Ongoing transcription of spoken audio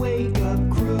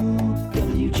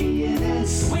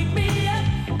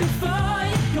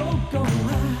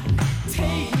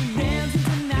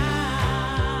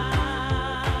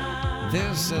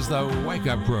is the Wake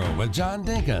Up Crew with John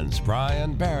Dinkins,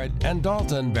 Brian Barrett, and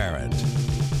Dalton Barrett.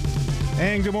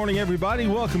 And good morning, everybody.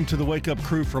 Welcome to the Wake Up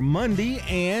Crew for Monday,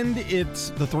 and it's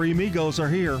the three amigos are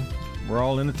here. We're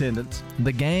all in attendance.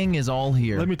 The gang is all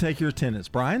here. Let me take your attendance.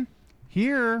 Brian?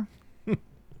 Here.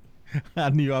 I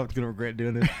knew I was going to regret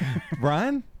doing this.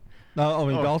 Brian?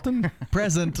 Dalton?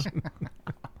 Present.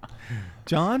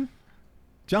 John?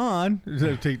 John?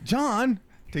 John?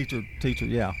 Teacher,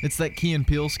 yeah. It's that Key and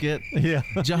Peele skit. Yeah.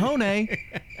 Jahone.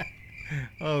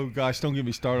 Oh, gosh, don't get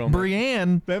me started on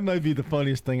Brienne. that. That may be the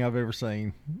funniest thing I've ever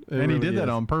seen. And he did that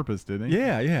on purpose, didn't he?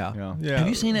 Yeah. Have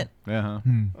you seen it? Yeah.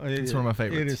 It's one of my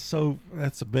favorites. It is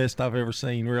that's the best I've ever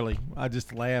seen, really. I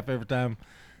just laugh every time.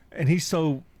 And he's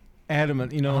so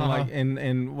adamant, like,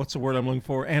 and what's the word I'm looking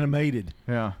for? Animated.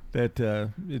 Yeah. That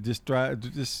it just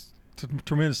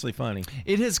tremendously funny.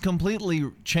 It has completely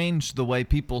changed the way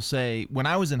people say. When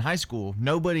I was in high school,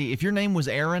 if your name was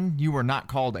Aaron, you were not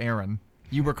called Aaron.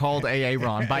 You were called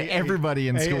Aaron by everybody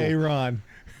in school. Aaron.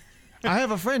 I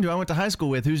have a friend who I went to high school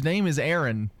with whose name is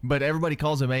Aaron, but everybody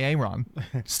calls him Aaron.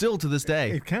 Still to this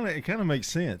day. It kind of makes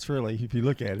sense, really, if you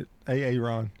look at it.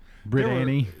 Aaron.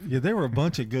 Brittany. There were a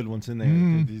bunch of good ones in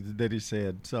there that he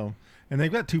said. So, and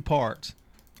they've got two parts.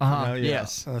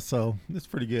 Yes. So it's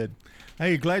pretty good.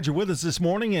 Hey, glad you're with us this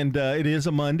morning, and it is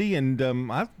a Monday, and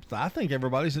I think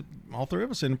all three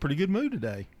of us, in a pretty good mood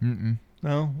today. Mm-mm.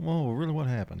 No? Well, really, what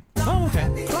happened? Oh,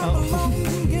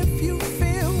 okay.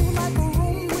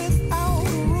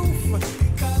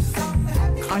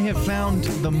 I have found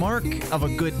the mark of a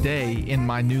good day in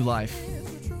my new life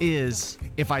is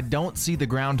if I don't see the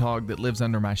groundhog that lives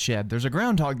under my shed. There's a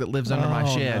groundhog that lives under my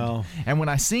shed. No. And when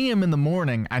I see him in the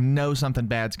morning, I know something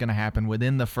bad's going to happen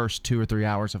within the first 2 or 3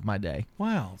 hours of my day.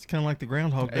 Wow, it's kind of like the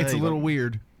Groundhog Day. It's a little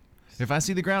weird. If I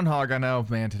see the groundhog, I know,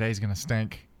 man, today's going to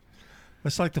stink.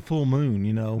 It's like the full moon,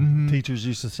 Mm-hmm. Teachers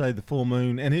used to say the full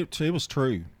moon, and it was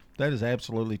true. That is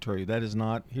absolutely true. That is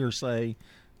not hearsay,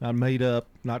 not made up,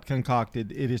 not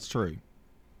concocted. It is true.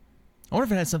 I wonder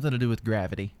if it has something to do with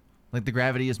gravity. Like the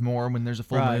gravity is more when there's a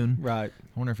full moon. Right.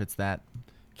 I wonder if it's that.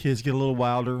 Kids get a little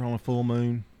wilder on a full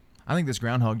moon. I think this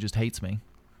groundhog just hates me.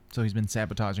 So he's been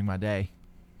sabotaging my day.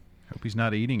 Hope he's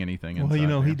not eating anything Well, inside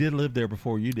there. he did live there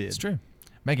before you did. It's true.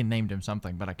 Megan named him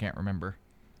something, but I can't remember.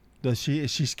 Is she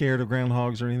scared of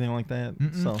groundhogs or anything like that?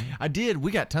 Mm-mm. So I did.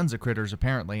 We got tons of critters,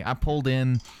 apparently. I pulled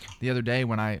in the other day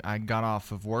when I got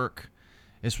off of work.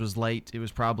 This was late. It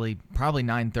was probably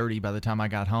 9:30 by the time I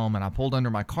got home, and I pulled under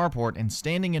my carport, and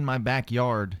standing in my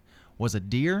backyard was a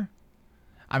deer.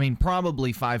 I mean,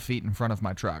 probably 5 feet in front of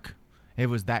my truck. It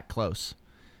was that close.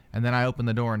 And then I opened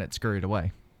the door, and it scurried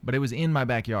away. But it was in my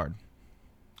backyard.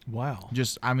 wow.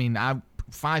 Just,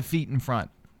 5 feet in front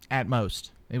at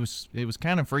most. It was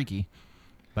kind of freaky,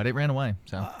 but it ran away.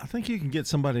 So I think you can get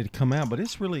somebody to come out, but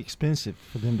it's really expensive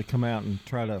for them to come out and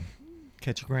try to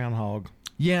catch a groundhog.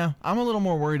 yeah, I'm a little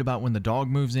more worried about when the dog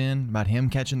moves in, about him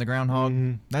catching the groundhog.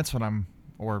 Mhm. That's what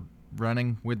or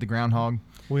running with the groundhog.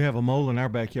 We have a mole in our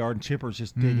backyard, and Chipper's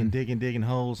just digging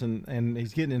holes, and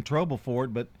he's getting in trouble for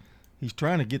it, but he's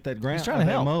trying to get that He's trying to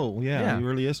that help. mole. Yeah, Yeah. he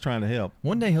really is trying to help.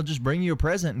 One day he'll just bring you a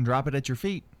present and drop it at your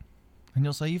feet, and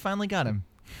you'll say, "You finally got him.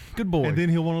 Good boy." And then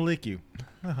he'll want to lick you.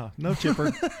 No,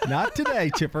 Chipper. Not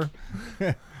today, Chipper.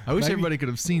 I wish maybe everybody could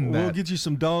have seen We'll that. get you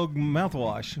some dog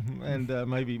mouthwash, and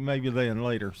maybe then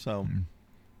later. So,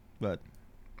 but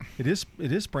it is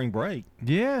spring break,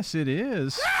 Yes, it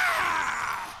is.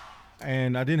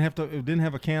 and it didn't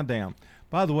have a countdown.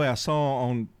 By the way, I saw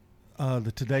on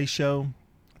the Today Show.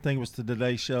 I think it was the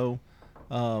Today Show,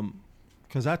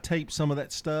 because I taped some of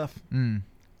that stuff.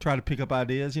 Try to pick up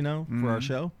ideas, for our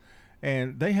show.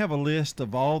 And they have a list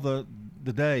of all the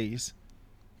days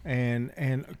and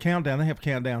countdown. They have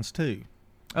countdowns too.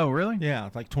 Oh, really? Yeah,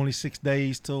 it's like 26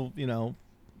 days till,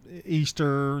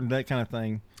 Easter and that kind of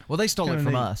thing. Well, they stole Kinda it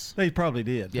from neat. us. They probably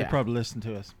did. Yeah. They probably listened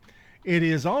to us. It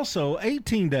is also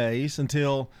 18 days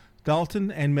until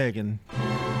Dalton and Megan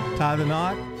tie the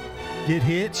knot, get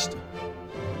hitched,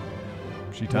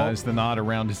 She ties the knot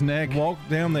around his neck. walk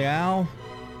down the aisle.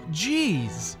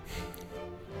 Jeez.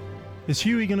 Is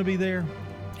Huey going to be there?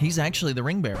 He's actually the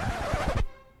ring bearer.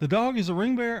 The dog is a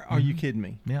ring bearer? Are you kidding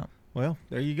me? Yeah. Well,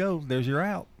 there you go. There's your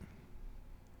out.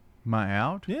 Am I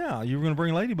out? Yeah, you were going to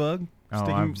bring Ladybug. Oh,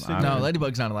 No,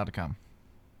 Ladybug's not allowed to come.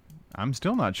 I'm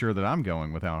still not sure that I'm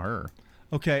going without her.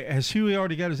 Okay, has Huey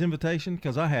already got his invitation?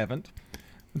 Because I haven't.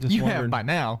 I'm just You have wondering. by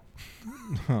now.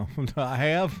 I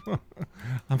have.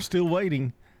 I'm still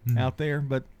waiting out there.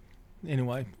 But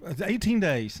anyway, it's 18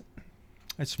 days.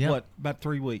 That's Yeah. what, about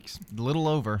 3 weeks. A little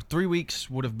over. 3 weeks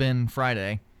would have been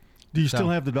Friday. Do you So- still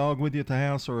have the dog with you at the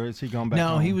house, or has he gone back No,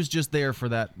 home? he was just there for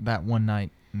that one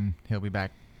night. and he'll be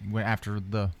back after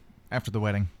the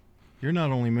wedding. You're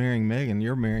not only marrying Megan,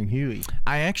 you're marrying Huey.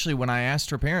 I actually, when I asked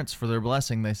her parents for their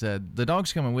blessing, they said, the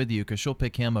dog's coming with you because she'll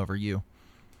pick him over you.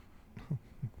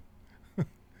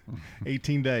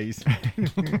 18 days.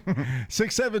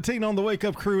 6:17 on the Wake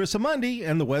Up Crew. It's a Monday,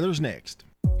 and the weather's next.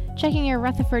 Checking your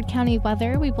Rutherford County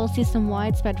weather, we will see some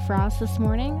widespread frost this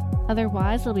morning.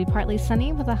 Otherwise, it'll be partly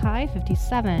sunny with a high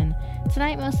 57.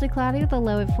 Tonight, mostly cloudy with a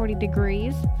low at 40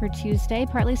 degrees. For Tuesday,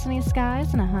 partly sunny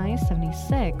skies and a high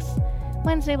 76.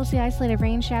 Wednesday, we'll see isolated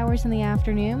rain showers in the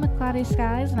afternoon with cloudy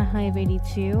skies and a high of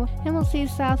 82. And we'll see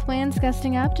south winds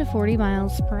gusting up to 40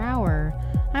 miles per hour.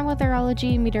 I'm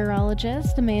weatherology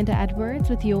meteorologist Amanda Edwards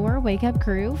with your Wake Up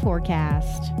Crew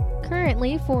forecast.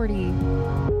 Currently 40.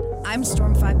 I'm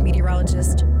Storm 5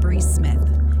 meteorologist Bree Smith.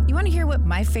 You want to hear what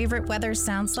my favorite weather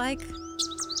sounds like?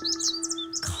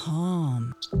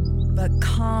 Calm. But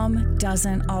calm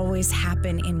doesn't always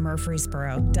happen in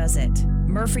Murfreesboro, does it?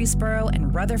 Murfreesboro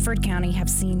and Rutherford County have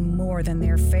seen more than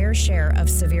their fair share of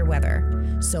severe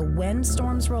weather. So when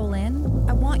storms roll in,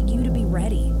 I want you to be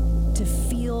ready, to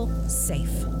feel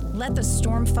safe. Let the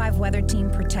Storm 5 weather team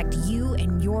protect you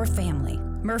and your family.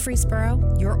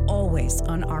 Murfreesboro, you're always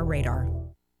on our radar.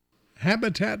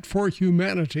 Habitat for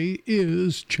Humanity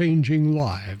is changing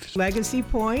lives. Legacy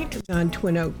Point is on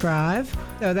Twin Oak Drive.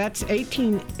 So that's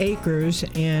 18 acres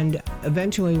and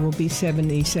eventually will be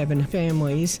 77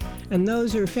 families. And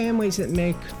those are families that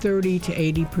make 30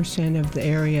 to 80% of the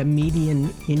area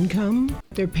median income.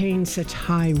 They're paying such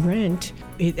high rent,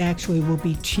 it actually will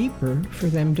be cheaper for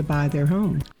them to buy their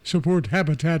home. Support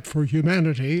Habitat for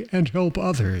Humanity and help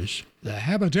others. The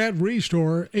Habitat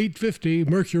Restore, 850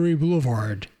 Mercury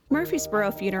Boulevard.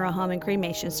 Murfreesboro Funeral Home and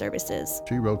Cremation Services.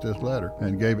 She wrote this letter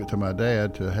and gave it to my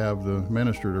dad to have the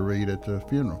minister to read at the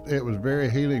funeral. It was very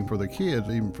healing for the kids,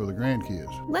 even for the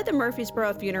grandkids. Let the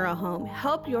Murfreesboro Funeral Home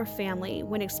help your family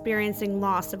when experiencing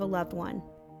loss of a loved one.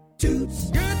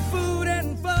 Toots, good food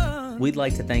and fun. We'd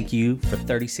like to thank you for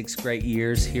 36 great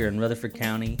years here in Rutherford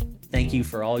County. Thank you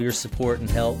for all your support and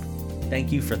help.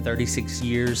 Thank you for 36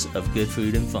 years of good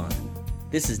food and fun.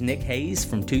 This is Nick Hayes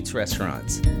from Toots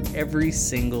Restaurants. Every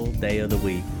single day of the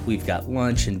week, we've got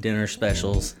lunch and dinner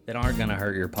specials that aren't going to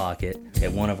hurt your pocket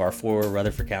at one of our 4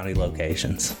 Rutherford County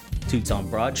locations. Toots on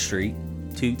Broad Street,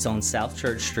 Toots on South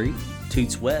Church Street,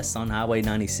 Toots West on Highway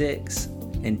 96,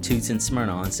 and Toots in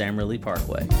Smyrna on Sam Ridley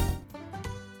Parkway.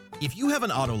 If you have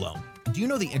an auto loan, do you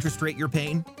know the interest rate you're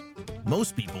paying?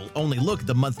 Most people only look at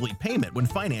the monthly payment when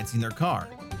financing their car.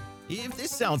 If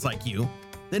this sounds like you,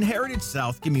 then Heritage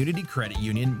South Community Credit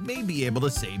Union may be able to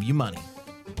save you money.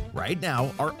 Right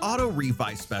now, our auto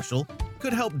refi special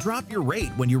could help drop your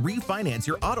rate when you refinance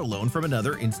your auto loan from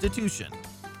another institution.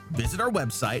 Visit our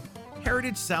website,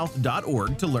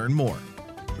 heritagesouth.org, to learn more.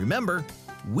 Remember,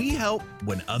 we help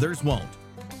when others won't.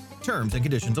 Terms and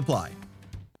conditions apply.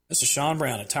 This is Sean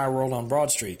Brown at Tire World on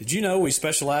Broad Street. Did you know we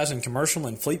specialize in commercial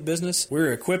and fleet business?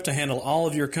 We're equipped to handle all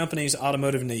of your company's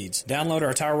automotive needs. Download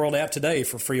our Tire World app today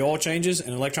for free oil changes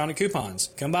and electronic coupons.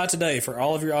 Come by today for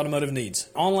all of your automotive needs.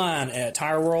 Online at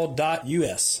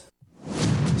tireworld.us.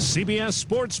 CBS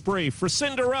Sports Brief for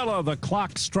Cinderella. The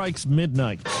clock strikes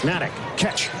midnight. Natick,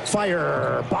 catch,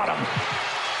 fire, bottom.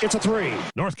 It's a 3.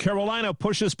 North Carolina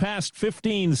pushes past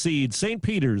 15 seed St.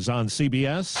 Peter's on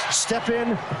CBS. Step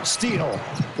in, steal.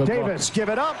 Davis, give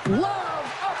it up.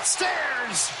 Love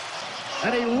upstairs.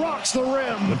 And he rocks the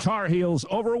rim. The Tar Heels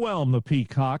overwhelm the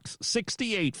Peacocks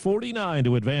 68-49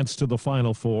 to advance to the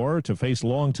Final Four to face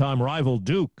longtime rival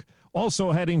Duke.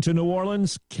 Also heading to New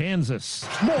Orleans, Kansas.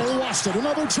 Moore lost it.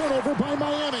 Another turnover by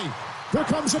Miami. Here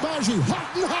comes Abaji,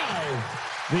 hot and high.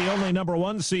 The only number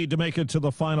 1 seed to make it to the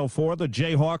Final Four, the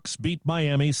Jayhawks beat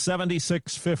Miami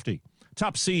 76-50.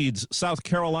 Top seeds South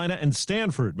Carolina and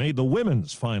Stanford made the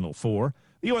women's Final Four.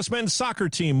 The U.S. men's soccer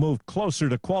team moved closer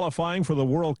to qualifying for the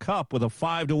World Cup with a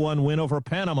 5-1 win over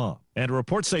Panama. And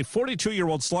reports say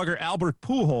 42-year-old slugger Albert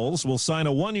Pujols will sign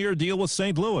a 1-year deal with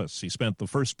St. Louis. He spent the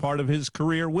first part of his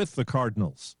career with the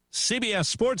Cardinals. CBS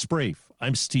Sports Brief.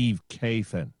 I'm Steve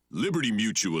Kathan. Liberty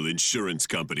Mutual Insurance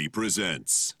Company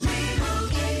presents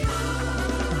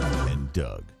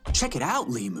Doug. Check it out,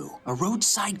 Limu, a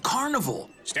roadside carnival.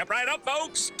 Step right up,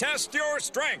 folks. Test your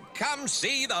strength. Come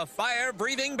see the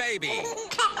fire-breathing baby.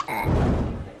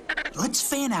 Let's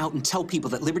fan out and tell people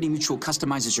that Liberty Mutual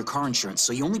customizes your car insurance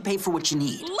so you only pay for what you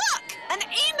need. Look, an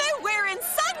emu wearing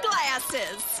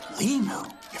sunglasses. Limu,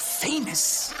 you're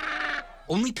famous.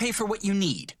 Only pay for what you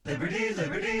need. Liberty,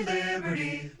 liberty,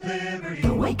 liberty, liberty.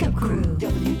 The Wake Up Crew,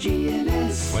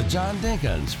 WGNS. With John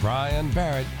Dinkins, Brian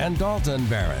Barrett, and Dalton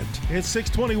Barrett. It's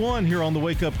 6:21 here on the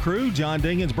Wake Up Crew. John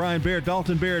Dinkins, Brian Barrett,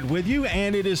 Dalton Barrett with you,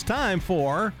 and it is time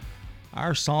for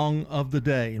our song of the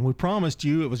day. And we promised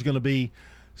you it was going to be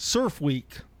Surf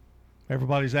Week.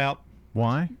 Everybody's out.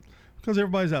 Why? Because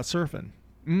everybody's out surfing.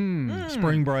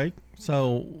 Spring break.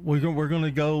 So we're going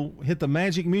to go hit the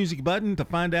magic music button to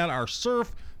find out our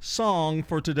surf song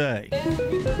for today.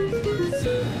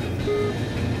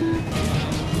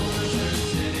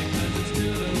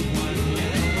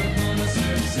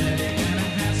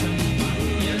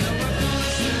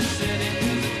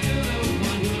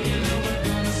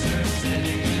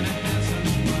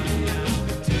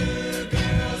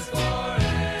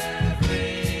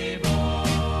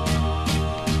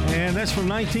 And that's from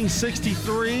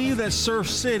 1963. That's Surf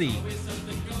City.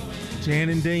 Jan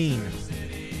and Dean.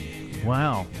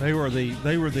 Wow. They were the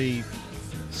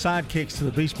sidekicks to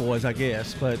the Beach Boys, I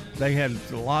guess, but they had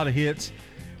a lot of hits.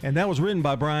 And that was written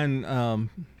by Brian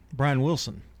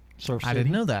Wilson, Surf City. I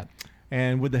didn't know that.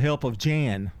 And with the help of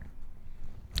Jan.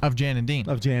 Of Jan and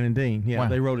Dean. Yeah, wow.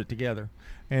 They wrote it together.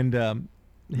 And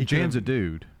Jan's a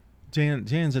dude.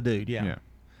 Jan's a dude, yeah.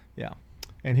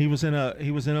 And he was in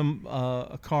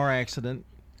a car accident,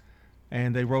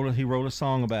 and he wrote a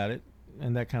song about it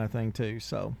and that kind of thing too.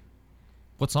 So,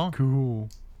 what song? Cool.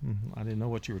 I didn't know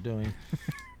what you were doing.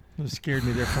 It scared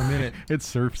me there for a minute. It's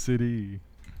Surf City.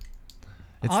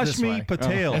 It's Ashmi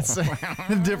Patel. Oh. It's a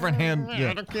different hand.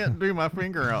 Yeah. I can't do my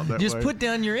finger out that Just way. put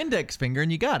down your index finger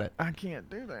and you got it. I can't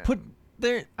do that. Put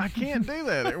there. I can't do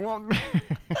that. It won't.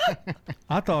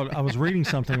 I thought I was reading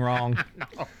something wrong.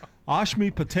 No. Ashmi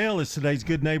Patel is today's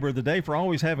good neighbor of the day for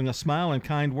always having a smile and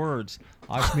kind words.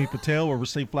 Ashmi Patel will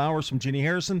receive flowers from Jenny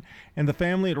Harrison and the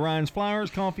family at Ryan's Flowers,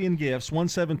 Coffee, and Gifts,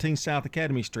 117 South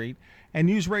Academy Street, and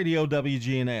News Radio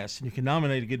WGNS. And you can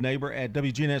nominate a good neighbor at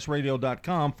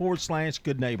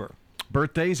WGNSradio.com/good neighbor.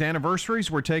 Birthdays,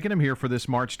 anniversaries, we're taking them here for this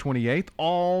March 28th.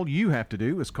 All you have to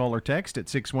do is call or text at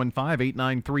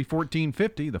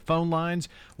 615-893-1450. The phone line's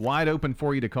wide open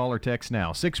for you to call or text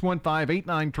now.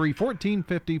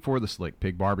 615-893-1450 for the Slick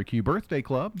Pig Barbecue Birthday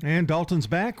Club. And Dalton's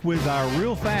back with our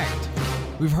real fact.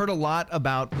 We've heard a lot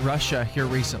about Russia here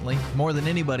recently, more than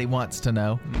anybody wants to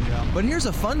know. Yeah. But here's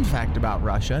a fun fact about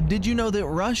Russia. Did you know that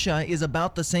Russia is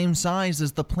about the same size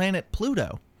as the planet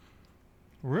Pluto?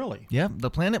 Really? Yep. The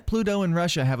planet Pluto and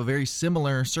Russia have a very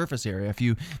similar surface area. If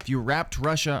you wrapped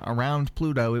Russia around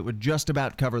Pluto, it would just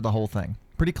about cover the whole thing.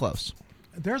 Pretty close.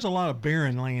 There's a lot of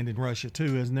barren land in Russia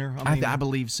too, isn't there? I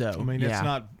believe so. I mean, it's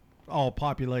not all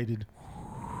populated.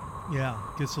 Yeah,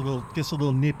 gets a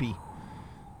little nippy.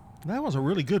 That was a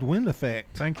really good wind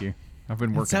effect. Thank you. I've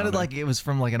been working. It sounded like it was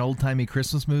from like an old-timey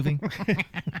Christmas movie.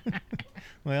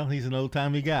 Well, he's an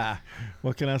old-timey guy.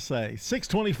 What can I say?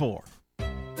 624.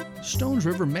 Stones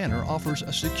River Manor offers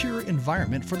a secure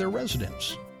environment for their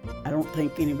residents. I don't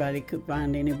think anybody could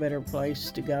find any better place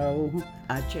to go.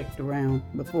 I checked around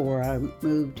before I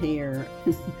moved here.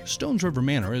 Stones River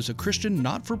Manor is a Christian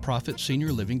not-for-profit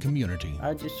senior living community.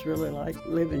 I just really like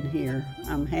living here.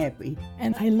 I'm happy.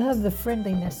 And I love the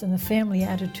friendliness and the family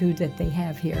attitude that they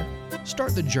have here.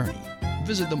 Start the journey.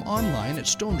 Visit them online at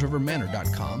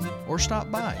stonesrivermanor.com or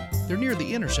stop by. They're near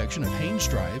the intersection of Haynes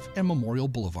Drive and Memorial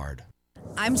Boulevard.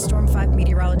 I'm Storm 5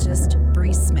 meteorologist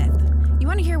Bree Smith. You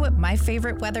want to hear what my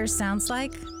favorite weather sounds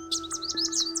like?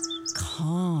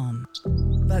 Calm.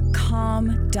 But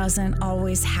calm doesn't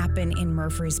always happen in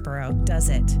Murfreesboro, does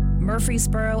it?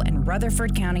 Murfreesboro and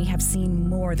Rutherford County have seen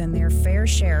more than their fair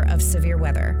share of severe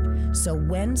weather. So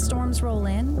when storms roll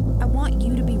in, I want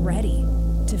you to be ready,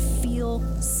 to feel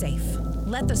safe.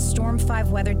 Let the Storm 5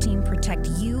 weather team protect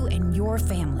you and your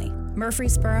family.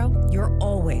 Murfreesboro, you're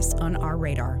always on our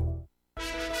radar.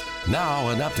 Now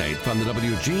an update from the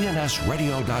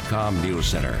WGNSradio.com News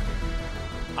Center.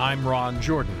 I'm Ron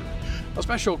Jordan. A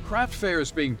special craft fair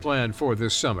is being planned for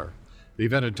this summer. The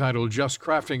event, entitled Just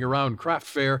Crafting Around Craft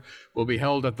Fair, will be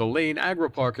held at the Lane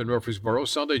Agri Park in Murfreesboro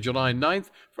Sunday, July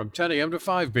 9th from 10 a.m. to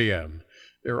 5 p.m.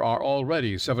 There are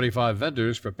already 75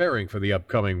 vendors preparing for the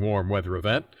upcoming warm weather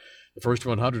event. The first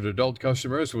 100 adult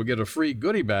customers will get a free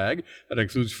goodie bag that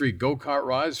includes free go-kart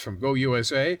rides from Go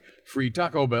USA, free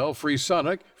Taco Bell, free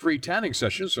Sonic, free tanning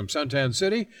sessions from Suntan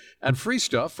City, and free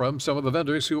stuff from some of the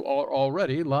vendors who are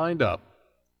already lined up.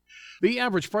 The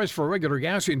average price for regular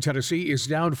gas in Tennessee is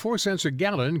down 4 cents a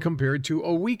gallon compared to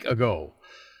a week ago.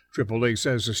 AAA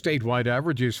says the statewide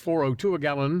average is $4.02 a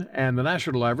gallon and the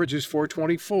national average is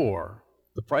 $4.24.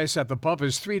 The price at the pump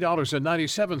is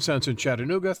 $3.97 in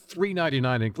Chattanooga,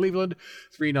 $3.99 in Cleveland,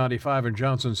 $3.95 in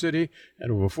Johnson City,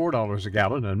 and over $4 a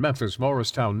gallon in Memphis,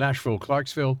 Morristown, Nashville,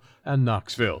 Clarksville, and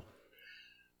Knoxville.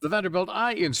 The Vanderbilt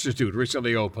Eye Institute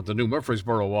recently opened the new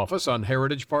Murfreesboro office on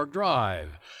Heritage Park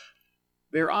Drive.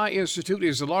 Their Eye Institute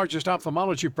is the largest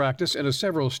ophthalmology practice in a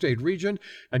several-state region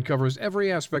and covers every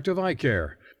aspect of eye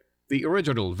care. The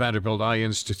original Vanderbilt Eye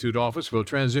Institute office will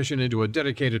transition into a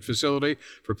dedicated facility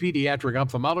for pediatric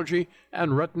ophthalmology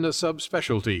and retina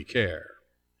subspecialty care.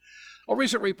 A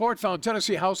recent report found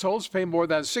Tennessee households pay more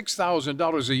than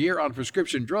 $6,000 a year on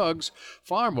prescription drugs,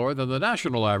 far more than the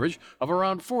national average of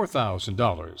around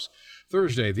 $4,000.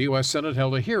 Thursday, the U.S. Senate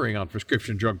held a hearing on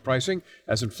prescription drug pricing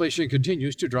as inflation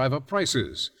continues to drive up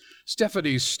prices.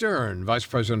 Stephanie Stern, Vice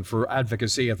President for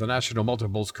Advocacy at the National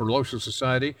Multiple Sclerosis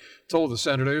Society, told the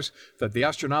senators that the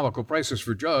astronomical prices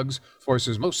for drugs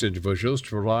forces most individuals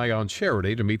to rely on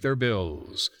charity to meet their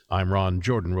bills. I'm Ron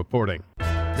Jordan reporting.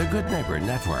 The Good Neighbor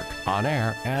Network, on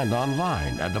air and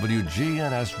online at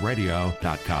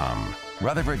WGNSradio.com.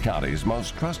 Rutherford County's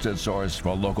most trusted source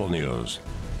for local news.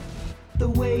 The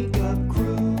Wake Up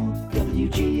Crew,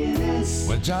 WGNS.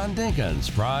 With John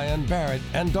Dinkins, Brian Barrett,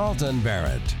 and Dalton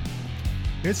Barrett.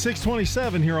 It's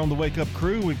 6:27 here on the Wake Up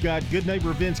Crew. We've got Good Neighbor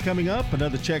events coming up,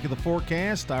 another check of the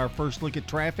forecast, our first look at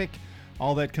traffic,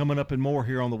 all that coming up and more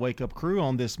here on the Wake Up Crew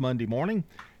on this Monday morning.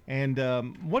 And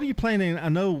what are you planning? I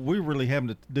know we're really having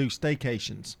to do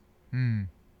staycations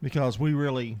because we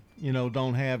really,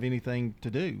 don't have anything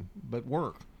to do but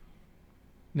work.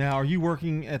 Now, are you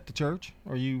working at the church?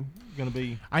 Are you going to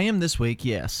be? I am this week.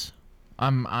 Yes,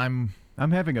 I'm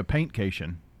having a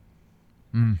paintcation.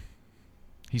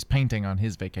 He's painting on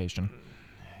his vacation.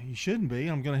 You shouldn't be.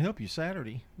 I'm going to help you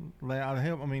Saturday.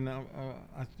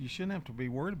 You shouldn't have to be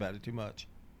worried about it too much.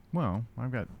 Well,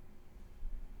 I've got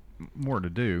more to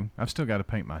do. I've still got to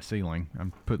paint my ceiling.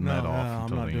 I'm putting that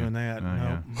off. I'm not doing that. No,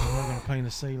 I'm not going to paint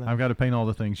the ceiling. I've got to paint all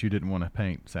the things you didn't want to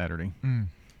paint Saturday.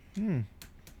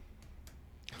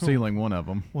 Ceiling one of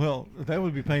them. Well, that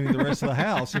would be painting the rest of the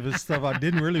house if it's stuff I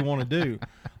didn't really want to do.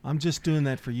 I'm just doing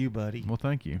that for you, buddy. Well,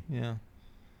 thank you. Yeah.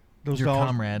 Your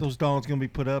comrade. Those dogs going to be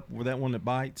put up with that one that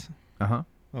bites? Uh-huh.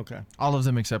 Okay. All of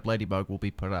them except Ladybug will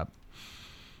be put up.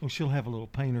 Well, she'll have a little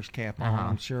painter's cap on,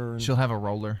 I'm sure. She'll have a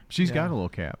roller. She's got a little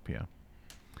cap, yeah.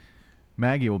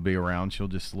 Maggie will be around. She'll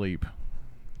just sleep.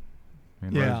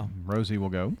 And Rosie will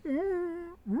go.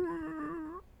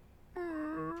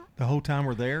 The whole time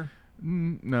we're there?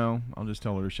 No, I'll just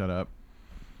tell her to shut up.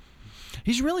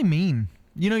 He's really mean.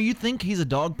 You think he's a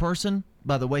dog person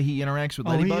by the way he interacts with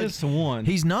Ladybug? He is the one.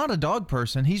 He's not a dog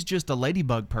person. He's just a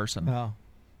Ladybug person. Oh.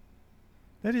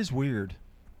 That is weird.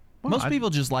 Well, most people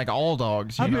just like all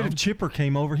dogs. I bet if Chipper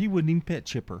came over, he wouldn't even pet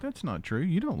Chipper. That's not true.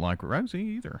 You don't like Rosie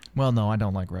either. Well, no, I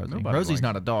don't like Rosie. Nobody Rosie's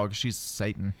not a dog. She's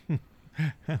Satan.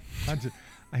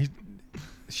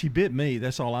 She bit me.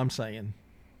 That's all I'm saying.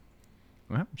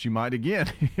 Well, she might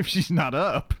again if she's not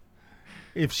up.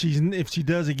 If she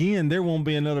does again, there won't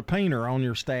be another painter on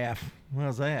your staff.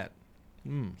 How's that?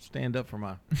 Stand up for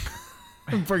my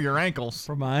for your ankles.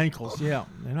 For my ankles, yeah.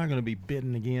 They're not going to be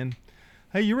bitten again.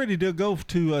 Hey, you ready to go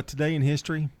to Today in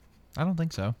History? I don't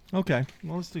think so. Okay.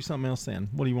 Well, let's do something else then.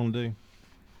 What do you want to do?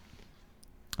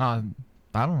 I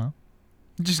don't know.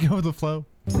 Just go with the flow.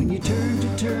 When you turn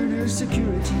to Turner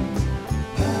Security,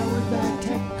 powered by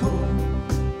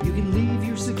TechCore, you can leave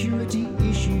your security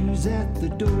issues at the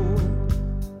door.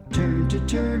 Turn to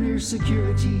Turner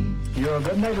Security. Your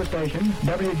Good Neighbor station,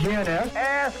 WGNS.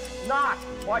 Ask not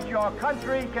what your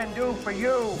country can do for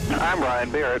you. I'm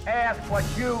Brian Barrett. Ask what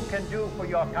you can do for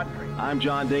your country. I'm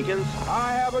John Dinkins.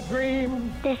 I have a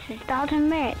dream. This is Dalton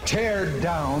Merritt. Tear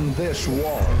down this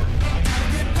wall.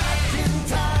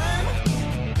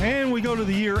 And we go to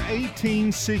the year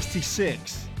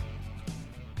 1866.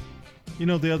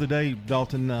 The other day,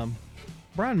 Dalton,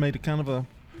 Brian made a kind of a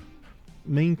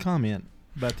mean comment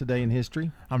about Today in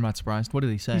History. I'm not surprised. What did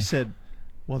he say? He said,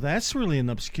 well, that's really an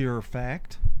obscure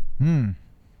fact.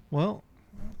 Well,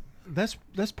 that's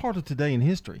part of Today in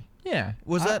History. Yeah.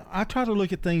 I try to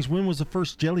look at things. When was the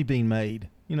first jelly bean made?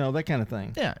 That kind of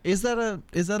thing. Yeah. Is that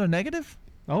a negative?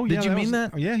 Oh, yeah. Did you mean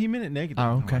that? Yeah, he meant it negative.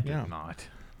 Oh, okay. Yeah. Not.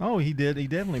 Oh, he did. He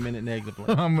definitely meant it negatively.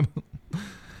 The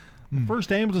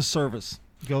first ambulance service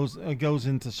goes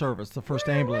into service. The first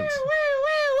ambulance.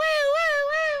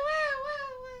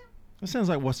 That sounds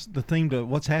like what's the theme to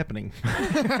What's Happening.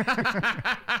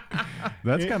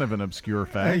 That's kind of an obscure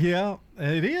fact. Yeah,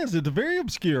 it is. It's very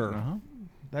obscure. Uh-huh.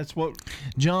 That's what,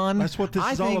 John. That's what this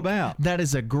is all about. That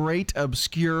is a great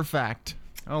obscure fact.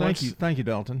 Oh, thank you,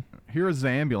 Dalton. Here is the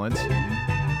ambulance.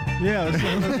 Yeah.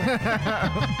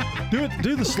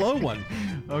 Do the slow one.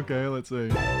 Okay, let's see.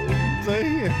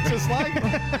 See? Just like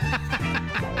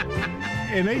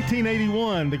In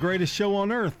 1881, The Greatest Show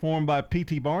on Earth, formed by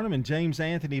P.T. Barnum and James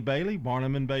Anthony Bailey,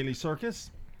 Barnum and Bailey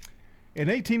Circus. In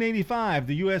 1885,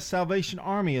 the U.S. Salvation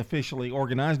Army officially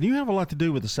organized. And you have a lot to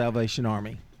do with the Salvation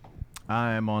Army.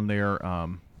 I am on their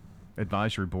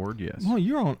advisory board, yes. Well,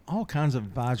 you're on all kinds of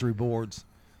advisory boards.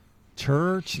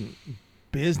 Church and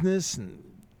business and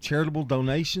charitable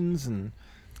donations, and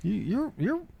you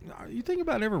think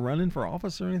about ever running for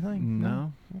office or anything?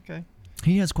 No. Okay.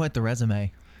 He has quite the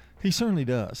resume. He certainly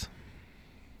does.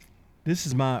 This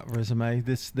is my resume.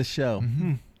 This show.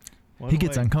 Mm-hmm. He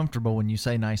gets uncomfortable when you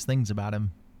say nice things about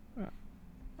him.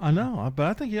 I know, but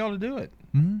I think he ought to do it.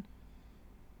 Mm-hmm.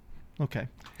 Okay.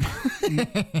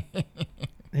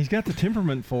 He's got the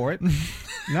temperament for it.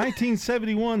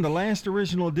 1971, the last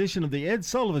original edition of the Ed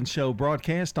Sullivan Show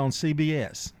broadcast on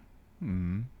CBS.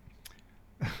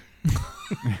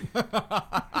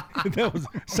 That was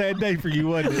a sad day for you,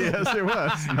 wasn't it? Yes, it was.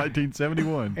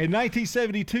 1971. In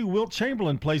 1972, Wilt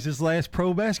Chamberlain plays his last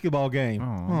pro basketball game.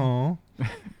 Oh.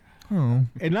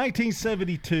 In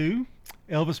 1972,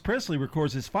 Elvis Presley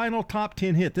records his final top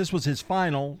 10 hit. This was his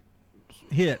final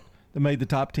hit that made the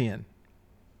top 10.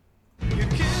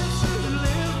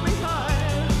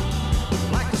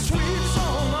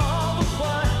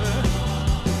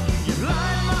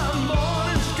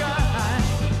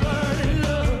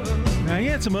 Now, he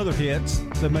had some other hits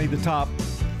that made the top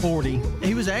 40.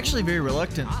 He was actually very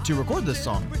reluctant to record this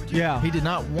song. Yeah. He did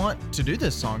not want to do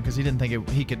this song because he didn't think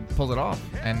he could pull it off.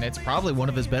 And it's probably one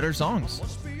of his better songs.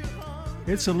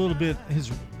 It's a little bit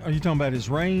are you talking about his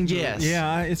range? Yes.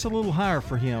 Yeah, it's a little higher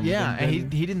for him. Yeah, and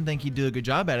he didn't think he'd do a good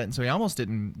job at it, and so he almost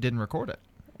didn't record it.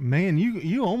 Man,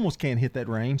 you almost can't hit that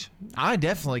range. I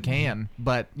definitely can,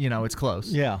 but it's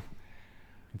close. Yeah.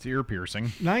 It's ear piercing.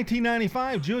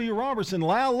 1995, Julia Roberts and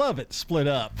Lyle Lovett split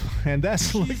up. And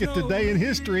that's a look at today in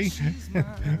history.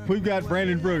 We've got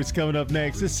Brandon Brooks coming up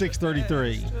next. It's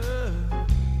 6:33.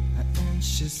 And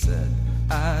she said,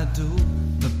 I do.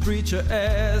 The preacher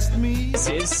asked me. This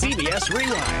is CBS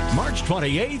Rewind. March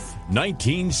 28th,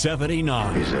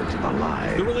 1979. Is it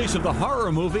alive? The release of the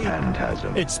horror movie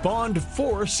Phantasm. It spawned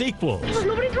 4 sequels. There's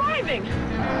nobody driving.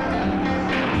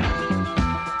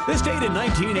 This date in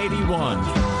 1981.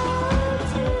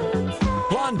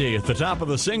 Blondie at the top of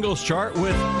the singles chart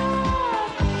with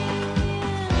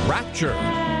Rapture.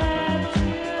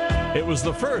 It was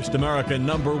the first American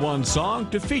 #1 song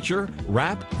to feature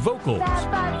rap vocals.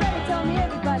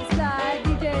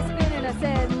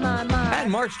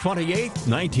 And March 28,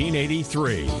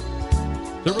 1983.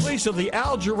 The release of the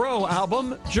Al Jarreau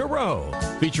album, Jarreau,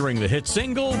 featuring the hit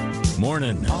single,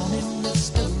 Mornin'.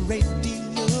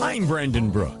 I'm Brandon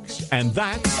Brooks, and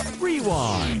that's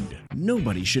Rewind.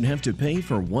 Nobody should have to pay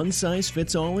for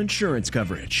one-size-fits-all insurance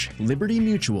coverage. Liberty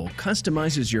Mutual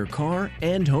customizes your car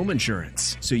and home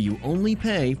insurance, so you only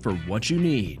pay for what you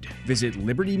need. Visit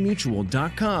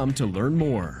libertymutual.com to learn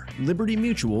more.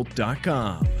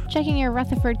 libertymutual.com. Checking your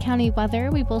Rutherford County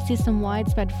weather, we will see some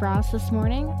widespread frost this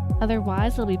morning.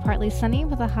 Otherwise, it'll be partly sunny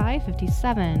with a high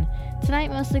 57.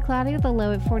 Tonight, mostly cloudy with a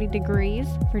low at 40 degrees.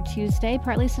 For Tuesday,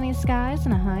 partly sunny skies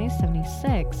and a high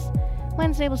 76.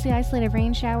 Wednesday, we'll see isolated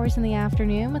rain showers in the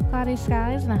afternoon with cloudy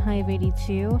skies and a high of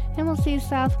 82. And we'll see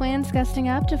south winds gusting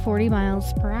up to 40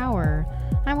 miles per hour.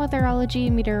 I'm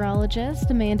weatherology meteorologist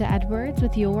Amanda Edwards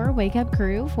with your Wake Up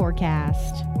Crew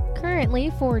forecast.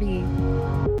 Currently 40.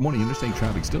 Morning interstate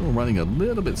traffic still running a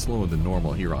little bit slower than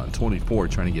normal here on 24,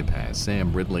 trying to get past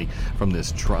Sam Ridley from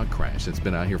this truck crash that's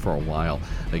been out here for a while.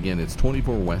 Again, it's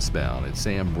 24 westbound at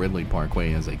Sam Ridley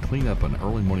Parkway as they clean up an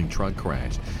early morning truck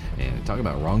crash. And talk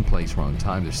about wrong place, wrong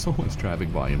time. There's so much traffic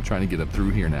volume trying to get up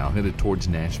through here now, headed towards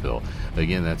Nashville.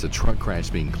 Again, that's a truck crash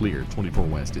being cleared. 24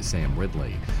 west at Sam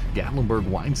Ridley. Gatlinburg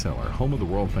Wine Cellar, home of the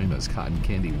world famous cotton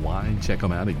candy wine. Check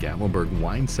them out at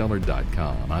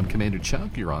GatlinburgWineCellar.com. I'm Commander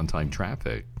Chuck, you're on time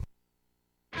traffic.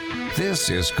 This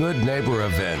is Good Neighbor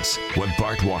Events with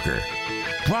Bart Walker.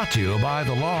 Brought to you by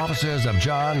the law offices of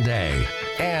John Day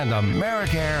and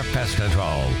AmeriCare Pest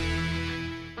Control.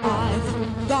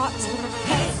 I've got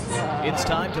pests. It's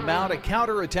time to mount a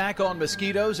counterattack on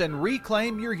mosquitoes and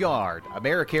reclaim your yard.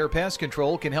 AmeriCare Pest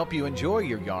Control can help you enjoy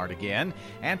your yard again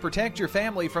and protect your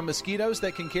family from mosquitoes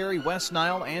that can carry West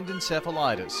Nile and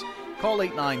encephalitis. Call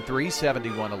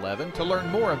 893-7111 to learn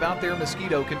more about their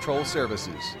mosquito control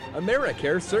services.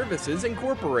 AmeriCare Services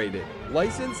Incorporated.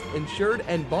 Licensed, insured,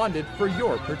 and bonded for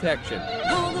your protection.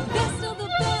 Call the best of the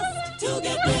best to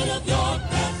get rid of your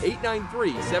pest.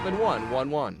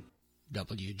 893-7111.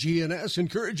 WGNS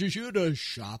encourages you to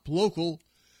shop local.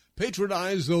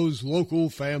 Patronize those local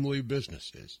family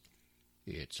businesses.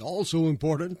 It's also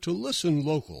important to listen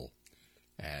local.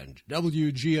 And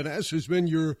WGNS has been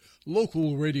your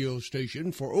local radio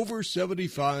station for over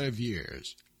 75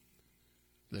 years.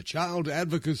 The Child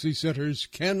Advocacy Center's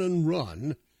Cannon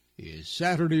Run is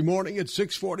Saturday morning at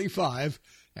 6:45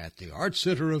 at the Arts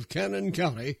Center of Cannon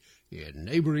County in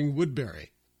neighboring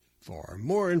Woodbury. For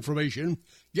more information,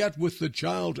 get with the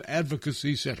Child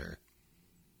Advocacy Center.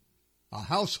 A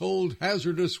household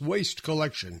hazardous waste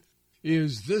collection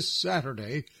is this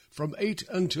Saturday from 8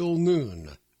 until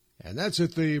noon. And that's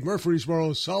at the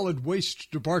Murfreesboro Solid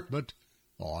Waste Department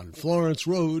on Florence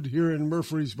Road here in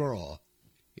Murfreesboro.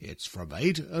 It's from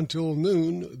 8 until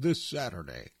noon this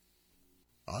Saturday.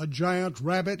 A giant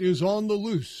rabbit is on the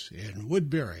loose in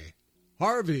Woodbury.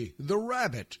 Harvey the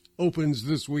Rabbit opens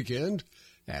this weekend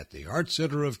at the Arts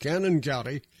Center of Cannon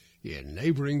County in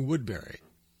neighboring Woodbury.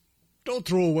 Don't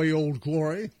throw away Old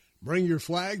Glory. Bring your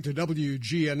flag to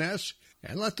WGNS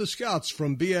and let the Scouts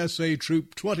from BSA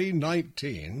Troop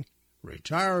 2019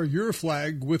 retire your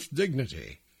flag with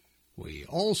dignity. We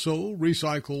also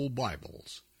recycle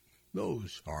Bibles.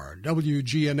 Those are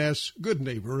WGNS Good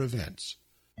Neighbor events.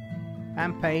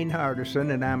 I'm Payne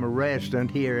Hardison, and I'm a resident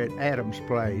here at Adams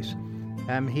Place.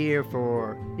 I'm here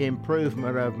for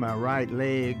improvement of my right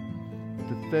leg.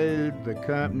 The food, the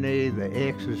company, the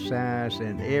exercise,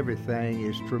 and everything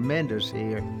is tremendous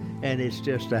here, and it's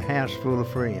just a house full of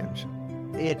friends.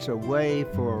 It's a way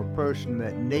for a person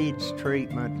that needs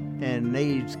treatment and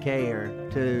needs care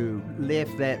to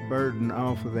lift that burden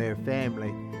off of their family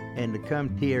and to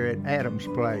come here at Adams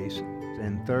Place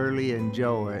and thoroughly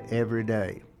enjoy every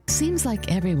day. Seems like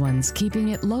everyone's keeping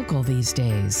it local these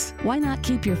days. Why not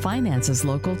keep your finances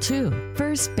local too?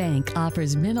 First Bank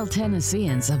offers Middle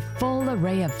Tennesseans a full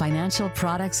array of financial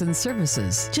products and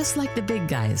services, just like the big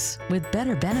guys, with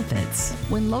better benefits.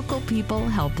 When local people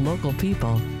help local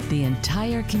people, the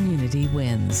entire community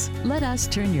wins. Let us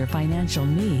turn your financial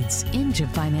needs into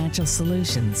financial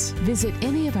solutions. Visit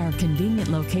any of our convenient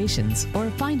locations or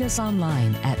find us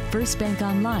online at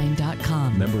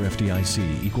firstbankonline.com. Member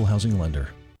FDIC, Equal Housing Lender.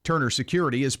 Turner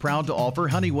Security is proud to offer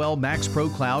Honeywell Max Pro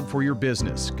Cloud for your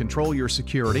business. Control your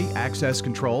security, access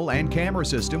control, and camera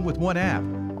system with one app.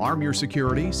 Arm your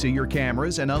security, see your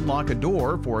cameras, and unlock a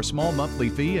door for a small monthly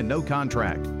fee and no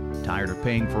contract. Tired of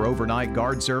paying for overnight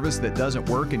guard service that doesn't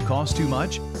work and costs too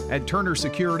much? At Turner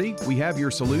Security, we have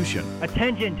your solution.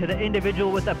 Attention to the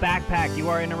individual with a backpack. You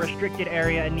are in a restricted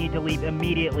area and need to leave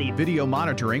immediately. Video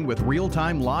monitoring with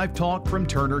real-time live talk from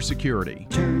Turner Security.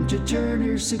 Turn to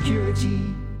Turner Security.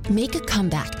 Make a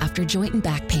comeback after joint and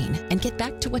back pain and get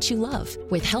back to what you love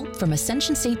with help from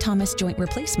Ascension St. Thomas Joint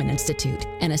Replacement Institute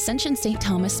and Ascension St.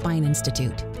 Thomas Spine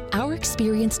Institute. Our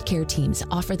experienced care teams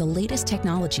offer the latest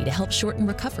technology to help shorten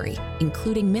recovery,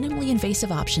 including minimally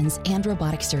invasive options and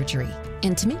robotic surgery.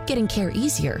 And to make getting care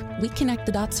easier, we connect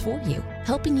the dots for you,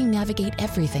 helping you navigate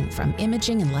everything from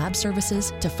imaging and lab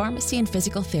services to pharmacy and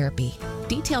physical therapy.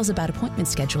 Details about appointment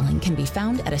scheduling can be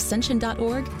found at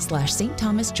ascension.org/St.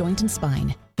 Thomas Joint and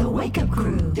Spine. The Wake Up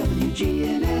Crew,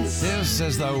 WGNS. This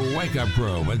is the Wake Up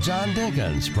Crew with John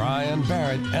Dinkins, Brian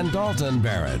Barrett, and Dalton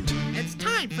Barrett. It's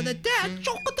time for the dad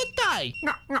joke of the day.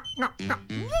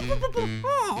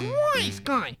 Oh, nice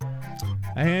guy.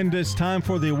 And it's time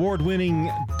for the award-winning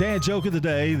dad joke of the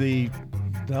day, the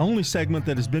only segment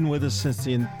that has been with us since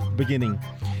the beginning.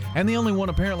 And the only one,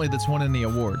 apparently, that's won any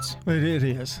awards. It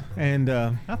is. And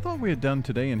I thought we had done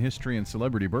Today in History and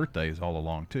Celebrity Birthdays all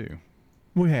along, too.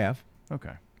 We have.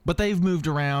 Okay. But they've moved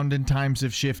around and times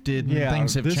have shifted and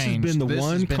things have changed. This has been the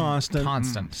one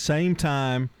constant. Same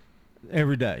time,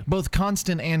 every day. Both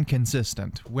constant and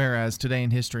consistent, whereas Today in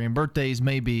History and Birthdays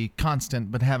may be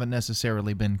constant but haven't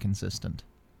necessarily been consistent.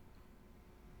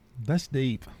 That's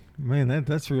deep. Man,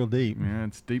 that's real deep. Yeah,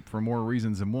 it's deep for more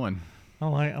reasons than one. I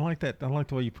like that. I like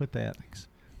the way you put that.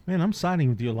 Man, I'm siding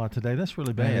with you a lot today. That's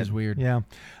really bad. That is weird. Yeah.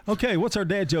 Okay, what's our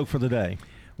dad joke for the day?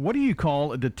 What do you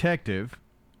call a detective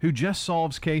who just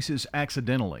solves cases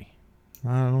accidentally?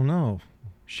 I don't know.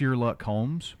 Sherlock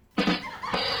Holmes.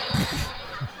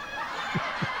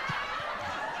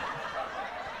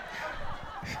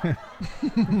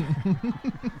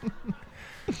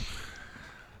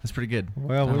 That's pretty good.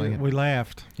 Well, we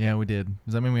laughed. Yeah, we did.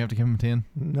 Does that mean we have to give him a 10?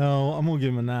 No, I'm gonna give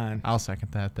him a 9. I'll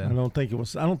second that then. I don't think it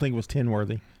was 10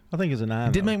 worthy. I think it's a 9.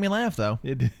 It did make me laugh though.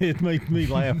 It made me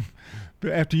laugh.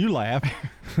 After you laugh.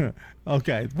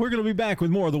 Okay, we're gonna be back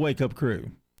with more of the Wake Up Crew.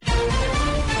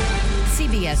 See,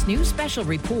 CBS News special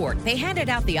report. They handed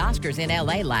out the Oscars in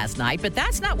L.A. last night, but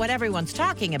that's not what everyone's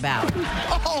talking about.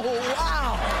 Oh,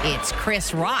 wow! It's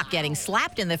Chris Rock getting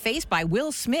slapped in the face by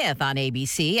Will Smith on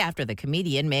ABC after the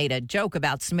comedian made a joke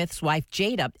about Smith's wife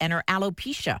Jada and her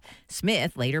alopecia.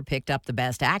 Smith later picked up the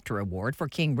Best Actor award for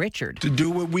King Richard. To do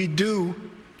what we do,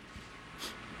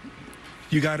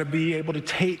 you got to be able to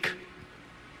take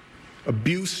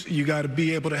abuse. You got to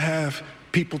be able to have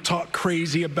people talk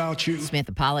crazy about you. Smith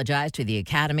apologized to the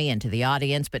Academy and to the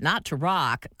audience, but not to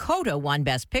Rock. Coda won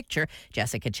Best Picture.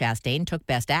 Jessica Chastain took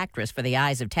Best Actress for The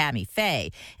Eyes of Tammy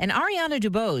Faye. And Ariana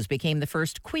DeBose became the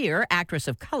first queer actress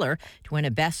of color to win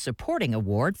a Best Supporting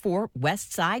Award for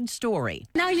West Side Story.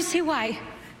 Now you see why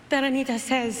Veronica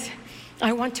says,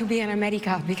 I want to be in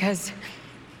America, because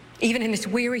even in this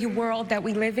weary world that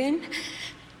we live in,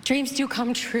 dreams do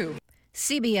come true.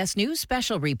 CBS News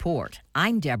Special Report.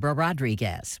 I'm Deborah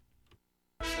Rodriguez.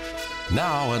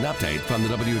 Now an update from the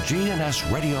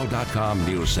WGNSradio.com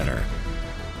News Center.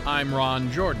 I'm Ron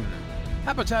Jordan.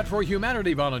 Habitat for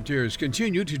Humanity volunteers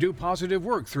continue to do positive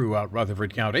work throughout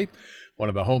Rutherford County. One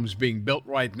of the homes being built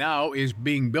right now is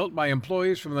being built by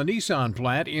employees from the Nissan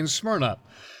plant in Smyrna.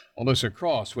 Alyssa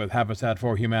Cross with Habitat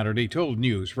for Humanity told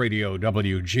News Radio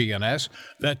WGNS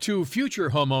that two future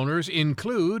homeowners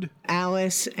include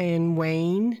Alice and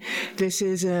Wayne. This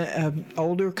is an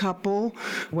older couple.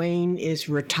 Wayne is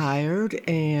retired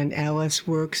and Alice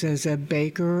works as a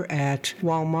baker at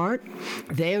Walmart.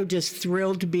 They're just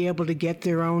thrilled to be able to get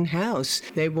their own house.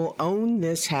 They will own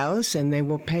this house and they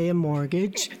will pay a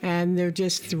mortgage, and they're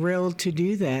just thrilled to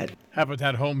do that.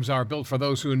 Habitat homes are built for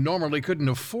those who normally couldn't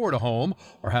afford a home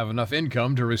or have enough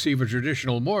income to receive a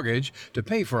traditional mortgage to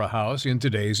pay for a house in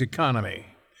today's economy.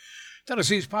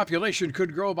 Tennessee's population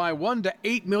could grow by 1 to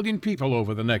 8 million people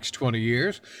over the next 20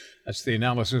 years. That's the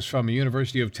analysis from the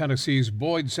University of Tennessee's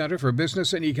Boyd Center for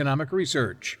Business and Economic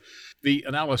Research. The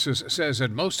analysis says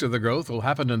that most of the growth will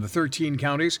happen in the 13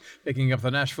 counties making up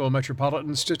the Nashville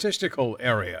metropolitan statistical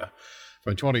area.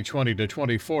 From 2020 to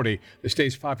 2040, the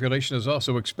state's population is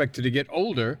also expected to get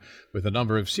older, with the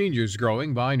number of seniors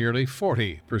growing by nearly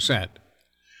 40%.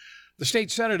 The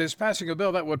state Senate is passing a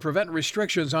bill that would prevent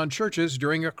restrictions on churches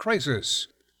during a crisis.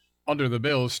 Under the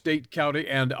bill, state, county,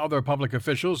 and other public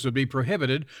officials would be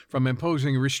prohibited from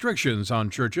imposing restrictions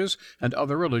on churches and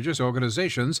other religious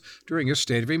organizations during a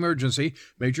state of emergency,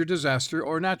 major disaster,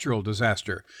 or natural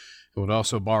disaster. It would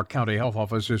also bar county health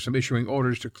officers from issuing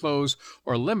orders to close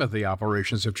or limit the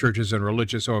operations of churches and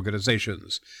religious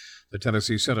organizations. The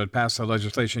Tennessee Senate passed the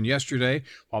legislation yesterday,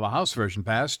 while the House version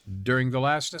passed during the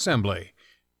last assembly.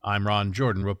 I'm Ron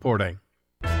Jordan reporting.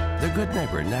 The Good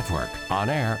Neighbor Network, on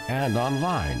air and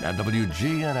online at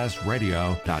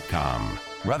WGNSradio.com.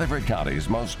 Rutherford County's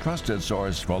most trusted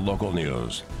source for local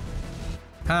news.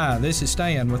 Hi, this is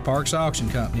Stan with Parks Auction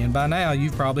Company, and by now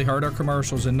you've probably heard our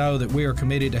commercials and know that we are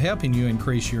committed to helping you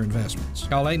increase your investments.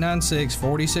 Call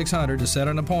 896-4600 to set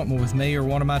an appointment with me or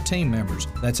one of my team members.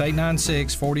 That's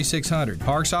 896-4600.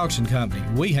 Parks Auction Company.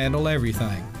 We handle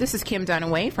everything. This is Kim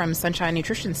Dunaway from Sunshine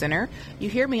Nutrition Center. You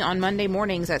hear me on Monday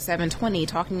mornings at 7:20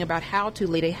 talking about how to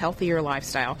lead a healthier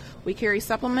lifestyle. We carry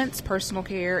supplements, personal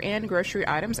care, and grocery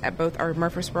items at both our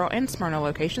Murfreesboro and Smyrna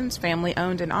locations, family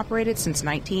owned and operated since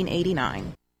 1989.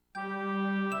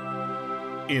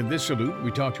 In this salute, we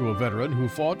talked to a veteran who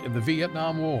fought in the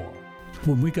Vietnam War.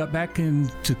 When we got back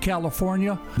into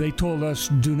California, they told us,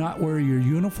 do not wear your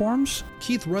uniforms.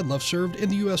 Keith Rudloff served in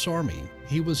the U.S. Army.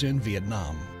 He was in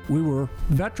Vietnam. We were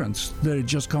veterans that had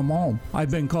just come home.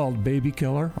 I've been called baby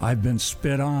killer. I've been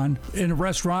spit on. In a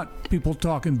restaurant, people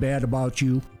talking bad about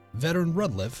you. Veteran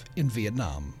Rudloff in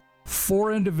Vietnam.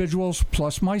 4 individuals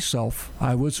plus myself.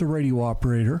 I was a radio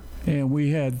operator, and we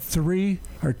had 3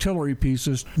 artillery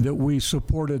pieces that we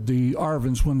supported the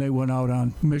ARVNs when they went out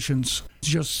on missions.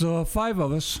 Just 5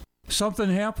 of us. Something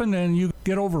happened and you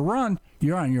get overrun,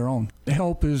 you're on your own.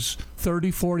 Help is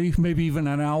 30, 40, maybe even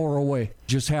an hour away.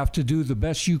 Just have to do the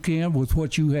best you can with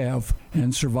what you have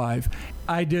and survive.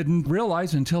 I didn't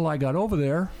realize until I got over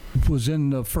there, was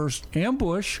in the first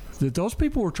ambush, that those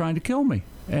people were trying to kill me.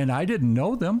 And I didn't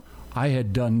know them. I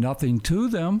had done nothing to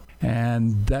them,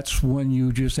 and that's when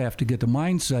you just have to get the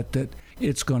mindset that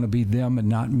it's going to be them and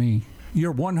not me.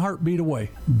 You're one heartbeat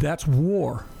away. That's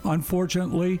war.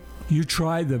 Unfortunately, you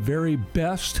try the very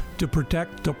best to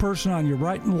protect the person on your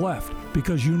right and left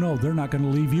because you know they're not going to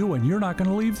leave you and you're not going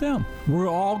to leave them. We're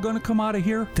all going to come out of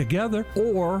here together,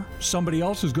 or somebody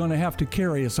else is going to have to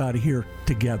carry us out of here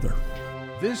together.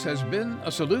 This has been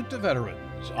a Salute to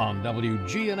Veterans on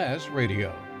WGNS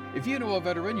Radio. If you know a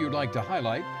veteran you'd like to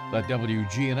highlight, let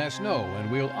WGNS know,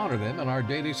 and we'll honor them in our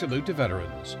daily Salute to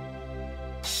Veterans.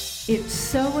 It's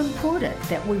so important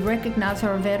that we recognize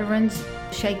our veterans,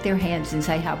 shake their hands and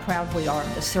say how proud we are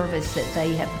of the service that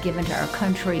they have given to our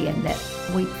country and that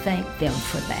we thank them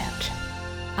for that.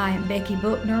 I am Becky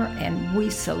Bookner, and we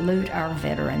salute our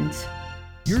veterans.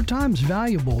 Your time's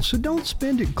valuable, so don't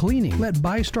spend it cleaning. Let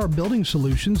ByStar Building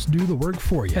Solutions do the work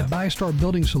for you. At ByStar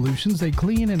Building Solutions, they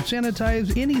clean and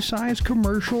sanitize any size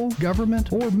commercial,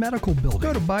 government, or medical building.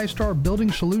 Go to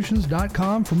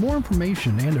ByStarBuildingSolutions.com for more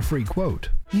information and a free quote.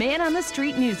 Man on the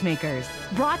Street Newsmakers,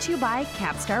 brought to you by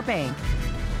Capstar Bank.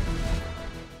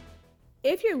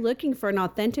 If you're looking for an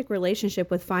authentic relationship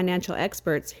with financial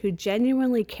experts who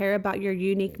genuinely care about your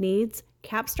unique needs,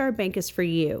 Capstar Bank is for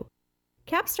you.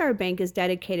 Capstar Bank is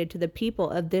dedicated to the people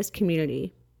of this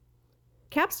community.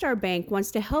 Capstar Bank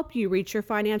wants to help you reach your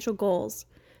financial goals,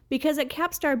 because at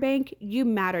Capstar Bank, you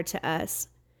matter to us.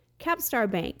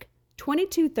 Capstar Bank,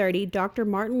 2230 Dr.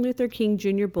 Martin Luther King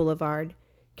Jr. Boulevard,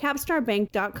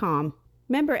 capstarbank.com.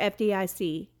 Member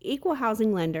FDIC, Equal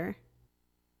Housing Lender.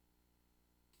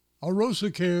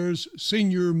 Arosa Cares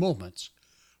Senior Moments.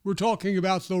 We're talking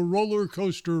about the roller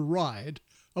coaster ride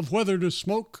of whether to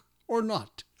smoke or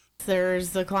not. There's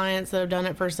the clients that have done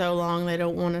it for so long they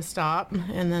don't want to stop,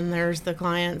 and then there's the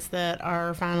clients that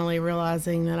are finally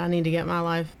realizing that I need to get my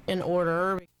life in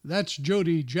order. That's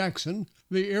Jody Jackson,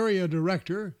 the area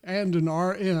director and an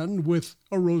RN with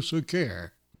Arosa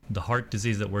Care. The heart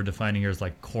disease that we're defining here is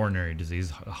like coronary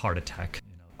disease, a heart attack.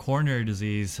 Coronary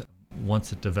disease,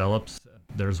 once it develops,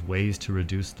 there's ways to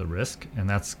reduce the risk, and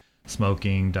that's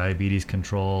smoking, diabetes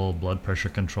control, blood pressure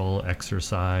control,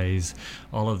 exercise,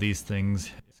 all of these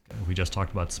things. We just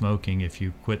talked about smoking. If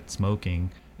you quit smoking,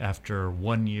 after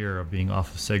 1 year of being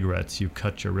off of cigarettes, you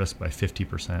cut your risk by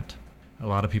 50%. A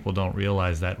lot of people don't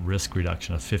realize that risk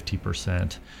reduction of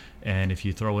 50%. And if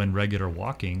you throw in regular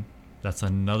walking, that's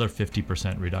another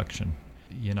 50% reduction.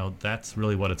 You know, that's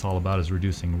really what it's all about, is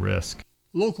reducing risk.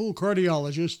 Local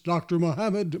cardiologist Dr.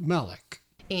 Mohammed Malik.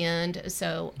 And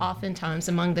so oftentimes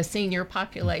among the senior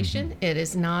population, it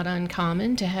is not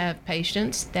uncommon to have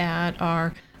patients that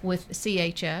are with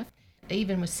CHF,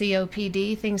 even with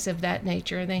COPD, things of that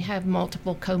nature. They have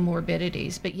multiple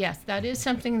comorbidities. But yes, that is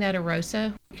something that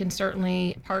Arosa can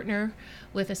certainly partner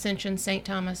with Ascension St.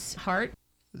 Thomas Heart.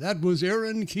 That was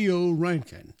Erin Keogh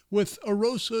Rankin with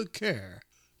Arosa Care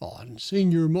on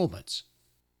Senior Moments.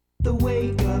 The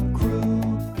Wake Up Crew,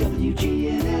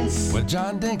 WGNS. With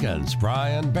John Dinkins,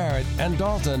 Brian Barrett, and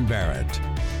Dalton Barrett.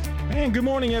 And good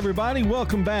morning, everybody.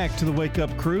 Welcome back to the Wake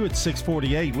Up Crew at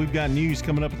 6:48. We've got news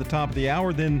coming up at the top of the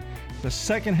hour, then the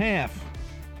second half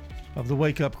of the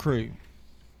Wake Up Crew.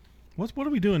 What are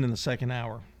we doing in the second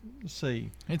hour? Let's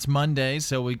see. It's Monday,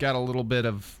 so we got a little bit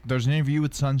of... There's an interview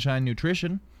with Sunshine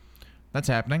Nutrition. That's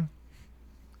happening.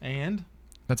 And?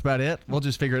 That's about it. We'll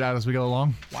just figure it out as we go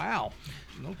along. Wow.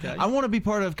 Okay. I want to be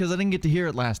part of, because I didn't get to hear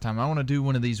it last time. I want to do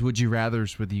one of these Would You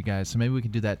Rathers with you guys, so maybe we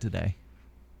can do that today.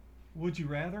 Would you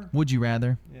rather? Would you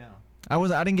rather? Yeah. I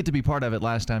didn't get to be part of it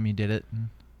last time you did it.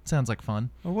 Sounds like fun.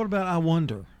 Well, what about I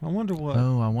Wonder? I wonder what.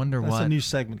 Oh, I wonder what. That's a new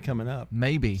segment coming up.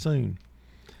 Maybe. Soon.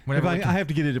 I have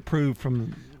to get it approved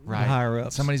from the higher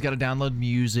ups. Somebody's got to download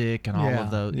music and all of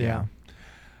those. Yeah.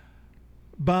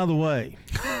 By the way.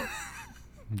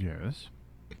 Yes.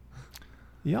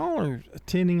 Y'all are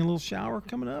attending a little shower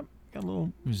coming up? Got a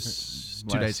little. It was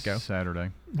 2 days ago. Saturday.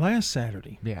 Last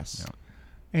Saturday. Yes. Yeah.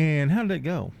 And how did it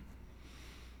go?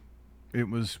 It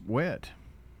was wet.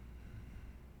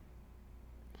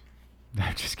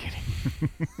 I'm just kidding.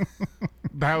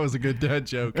 That was a good dad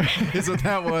joke.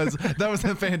 That was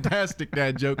a fantastic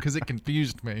dad joke because it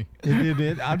confused me. It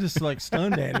did. I just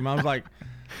stunned at him. I was like,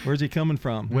 "Where's he coming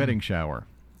from?" Wedding shower.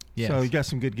 Yes. So you got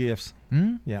some good gifts.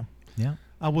 Hmm? Yeah. Yeah.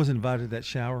 I wasn't invited to that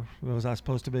shower. Was I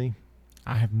supposed to be?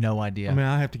 I have no idea. I mean,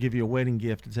 I have to give you a wedding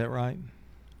gift. Is that right?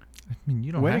 I mean,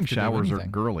 you don't Wedding have to showers do are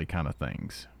girly kind of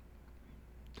things.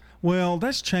 Well,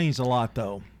 that's changed a lot,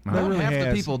 though. Half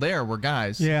the people there were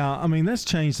guys. Yeah, I mean, that's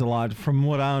changed a lot from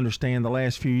what I understand the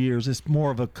last few years. It's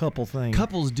more of a couple thing.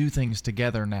 Couples do things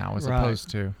together now as opposed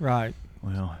to. Right.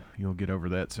 Well, you'll get over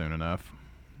that soon enough.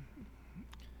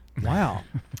 Wow.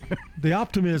 The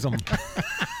optimism.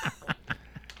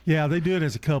 Yeah, they do it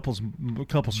as a couple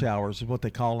showers is what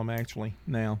they call them actually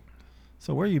now.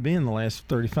 So where you been the last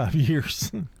 35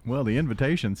 years? Well, the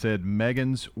invitation said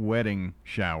Megan's wedding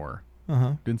shower.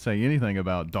 Uh-huh. Didn't say anything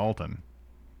about Dalton.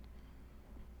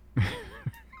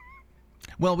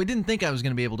 Well, we didn't think I was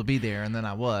going to be able to be there, and then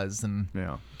I was. And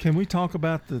yeah. Can we talk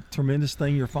about the tremendous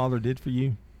thing your father did for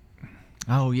you?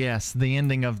 Oh, yes, the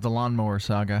ending of the lawnmower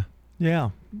saga. Yeah,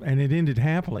 and it ended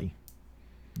happily.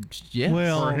 Yes.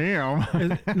 Well, for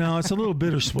him. No, it's a little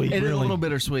bittersweet. It really. is a little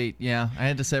bittersweet, yeah. I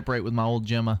had to separate with my old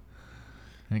Gemma.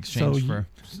 in exchange for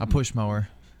a push mower.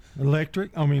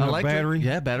 Electric? I mean, Electric, battery?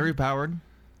 Yeah, battery powered.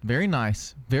 Very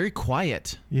nice. Very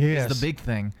quiet. Yes. Is the big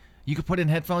thing. You could put in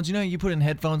headphones. You know, you put in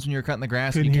headphones when you're cutting the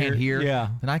grass and Couldn't you can't hear. Yeah.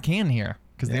 Then I can hear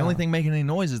because the Yeah. only thing making any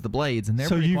noise is the blades, and they're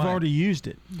So pretty you've quiet. already used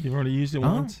it. You've already used it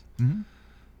once? Mhm.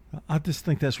 I just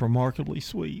think that's remarkably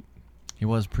sweet. It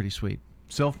was pretty sweet.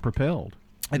 Self-propelled.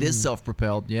 It is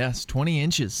self-propelled, yes. 20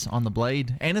 inches on the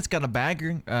blade. And it's got a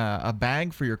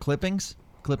bag for your clippings.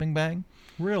 Clipping bag.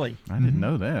 Really? I didn't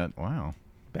know that. Wow.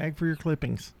 Bag for your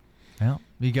clippings. Well,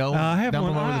 you go. I have dump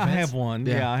one. them over the I fence. have one.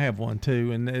 Yeah, I have one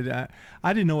too. And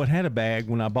I didn't know it had a bag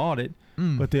when I bought it.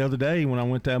 Mm. But the other day when I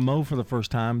went to mow for the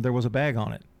first time, there was a bag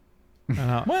on it.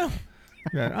 Well,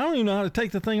 I don't even know how to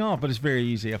take the thing off, but it's very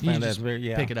easy. I You found just that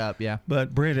very pick it up, yeah.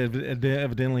 But Brett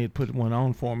evidently had put one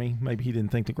on for me. Maybe he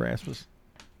didn't think the grass was.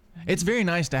 It's very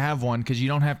nice to have one because you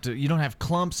don't have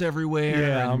clumps everywhere.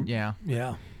 Yeah, and, yeah.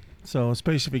 Yeah. So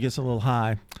especially if it gets a little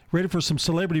high. Ready for some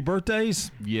celebrity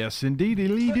birthdays? Yes, indeedy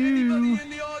do. In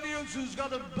the audience who's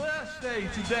got a birthday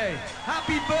today,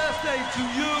 happy birthday to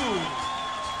you.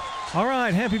 All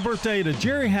right, happy birthday to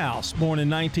Jerry House, born in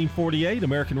 1948,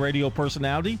 American radio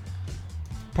personality,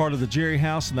 part of the Jerry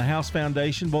House and the House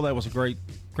Foundation. Boy, that was a great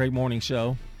morning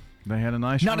show. They had a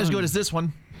nice Not as run. good as this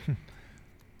one.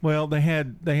 Well, they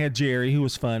had Jerry, who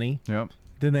was funny. Yep.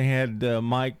 Then they had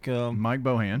Mike. Mike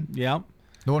Bohan. Yep.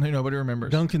 The one who nobody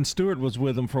remembers. Duncan Stewart was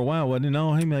with them for a while, wasn't he?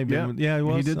 No, he may be. Yeah, he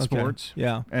was. He did Okay. sports.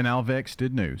 Yeah. And Al Vex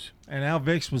did news. And Al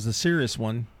Vex was the serious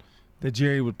one that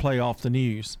Jerry would play off the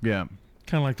news. Yeah.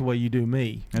 Kind of like the way you do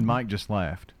me. And Mike just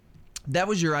laughed. That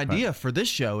was your idea for this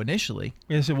show initially.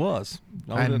 Yes, it was.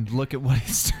 And look at what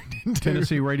it's turned into.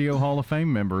 Tennessee Radio Hall of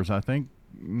Fame members, I think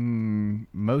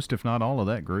most, if not all, of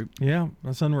that group. Yeah,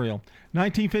 that's unreal.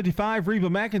 1955, Reba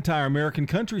McEntire, American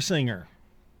country singer.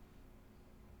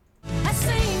 A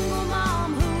single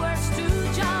mom who works 2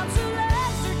 jobs, who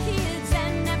loves her kids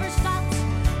and never stops,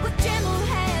 with gentle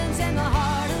hands and the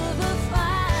heart of a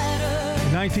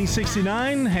fighter.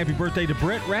 1969, happy birthday to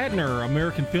Brett Ratner,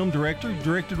 American film director, who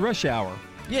directed Rush Hour.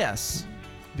 Yes.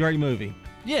 Great movie.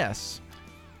 Yes.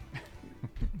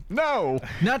 No.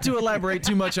 Not to elaborate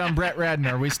too much on Brett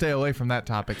Ratner. We stay away from that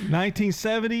topic.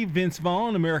 1970, Vince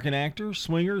Vaughn, American actor,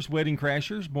 Swingers, Wedding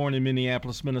Crashers, born in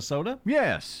Minneapolis, Minnesota.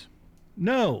 Yes.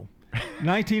 No.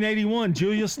 1981,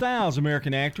 Julia Stiles,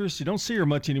 American actress. You don't see her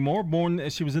much anymore.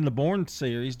 She was in the Bourne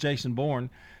series, Jason Bourne.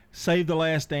 Save the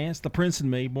Last Dance, The Prince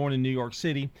and Me, born in New York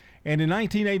City. And in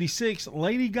 1986,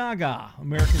 Lady Gaga,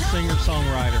 American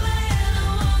singer-songwriter.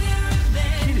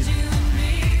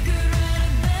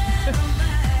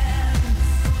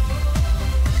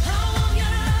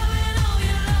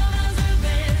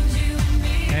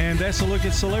 And that's a look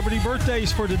at celebrity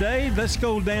birthdays for today. Let's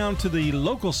go down to the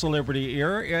local celebrity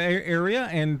area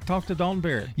and talk to Dawn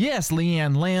Barrett. Yes,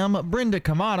 Leanne Lamb, Brenda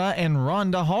Kamada, and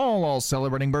Rhonda Hall all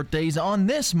celebrating birthdays on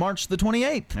this March the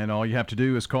 28th. And all you have to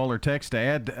do is call or text to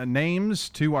add names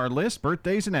to our list,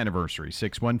 birthdays and anniversaries.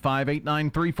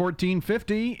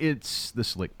 615-893-1450. It's the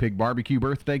Slick Pig Barbecue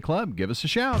Birthday Club. Give us a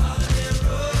shout.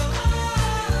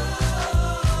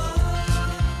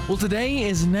 Well, today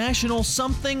is National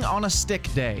Something on a Stick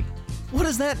Day. What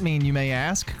does that mean, you may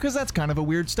ask? Because that's kind of a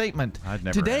weird statement. I'd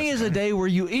never Today ask is a day where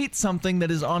you eat something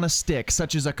that is on a stick,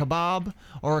 such as a kebab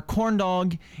or a corn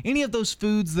dog, any of those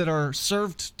foods that are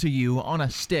served to you on a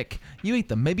stick. You eat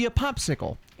them. Maybe a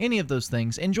popsicle. Any of those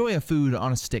things. Enjoy a food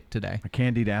on a stick today. A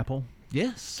candied apple?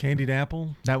 Yes. Candied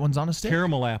apple. That one's on a stick.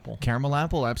 Caramel apple. Caramel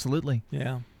apple, absolutely.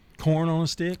 Yeah. Corn on a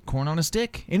stick. Corn on a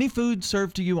stick. Any food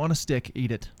served to you on a stick,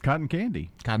 eat it. Cotton candy.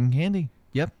 Cotton candy.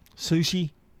 Yep. Sushi.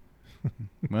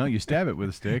 Well, you stab it with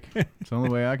a stick. It's the only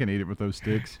way I can eat it with those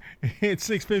sticks. It's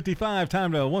 6:55.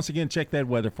 Time to once again check that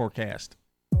weather forecast.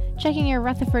 Checking your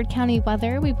Rutherford County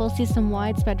weather, we will see some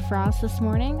widespread frost this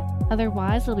morning.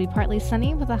 Otherwise, it'll be partly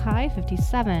sunny with a high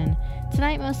 57.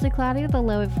 Tonight, mostly cloudy with a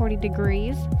low at 40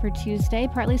 degrees. For Tuesday,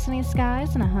 partly sunny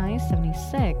skies and a high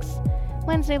 76.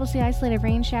 Wednesday, we'll see isolated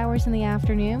rain showers in the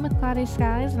afternoon with cloudy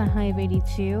skies and a high of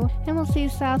 82. And we'll see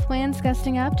south winds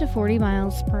gusting up to 40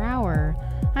 miles per hour.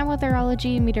 I'm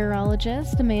weatherology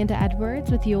meteorologist Amanda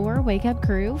Edwards with your Wake Up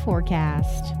Crew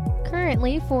forecast.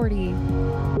 Currently 40.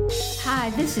 Hi,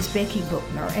 this is Becky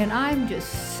Bookner, and I'm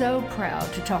just so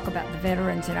proud to talk about the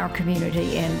veterans in our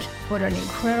community and what an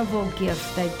incredible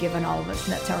gift they've given all of us,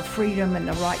 and that's our freedom and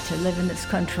the right to live in this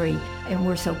country, and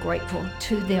we're so grateful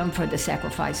to them for the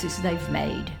sacrifices they've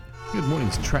made. Good morning.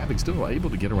 Traffic still able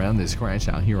to get around this crash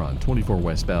out here on 24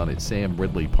 westbound at Sam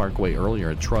Ridley Parkway.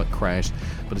 Earlier, a truck crashed,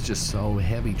 but it's just so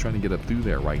heavy trying to get up through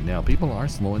there right now. People are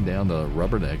slowing down the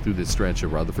rubberneck through this stretch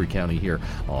of Rutherford County here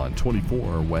on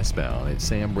 24 westbound at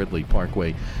Sam Ridley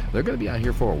Parkway. They're going to be out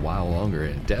here for a while longer,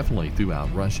 and definitely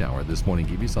throughout rush hour this morning.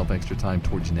 Give yourself extra time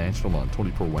towards Nashville on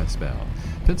 24 westbound.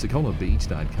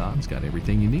 PensacolaBeach.com's got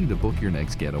everything you need to book your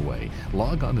next getaway.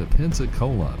 Log on to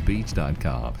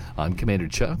PensacolaBeach.com. I'm Commander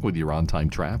Chuck with your on-time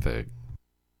traffic.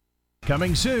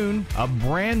 Coming soon, a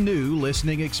brand new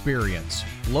listening experience.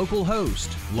 Local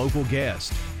host, local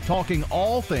guest, talking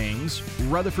all things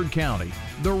Rutherford County.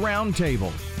 The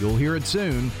Roundtable. You'll hear it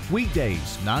soon,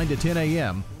 weekdays, 9 to 10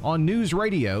 a.m. on News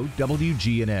Radio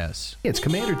WGNS. It's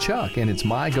Commander Chuck, and it's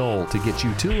my goal to get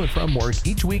you to and from work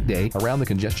each weekday around the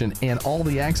congestion and all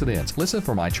the accidents. Listen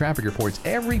for my traffic reports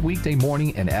every weekday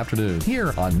morning and afternoon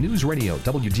here on News Radio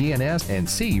WGNS, and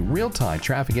see real-time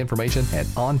traffic information at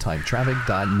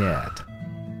ontimetraffic.net.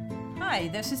 Hi,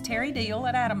 this is Terry Deal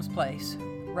at Adams Place,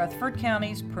 Rutherford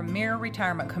County's premier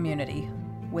retirement community,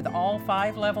 with all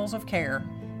 5 levels of care: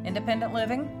 independent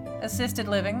living, assisted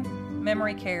living,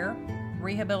 memory care,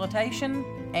 rehabilitation,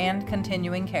 and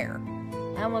continuing care.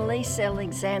 I'm Elise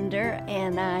Alexander,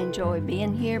 and I enjoy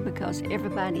being here because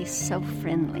everybody's so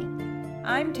friendly.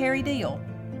 I'm Terry Deal.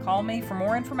 Call me for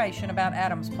more information about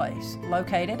Adams Place,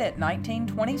 located at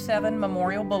 1927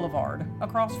 Memorial Boulevard,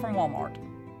 across from Walmart.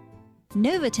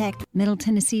 Novatech, Middle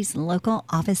Tennessee's local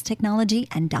office technology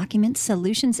and document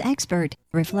solutions expert,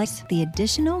 reflects the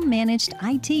additional managed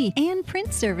IT and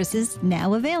print services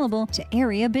now available to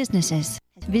area businesses.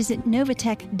 Visit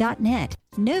Novatech.net.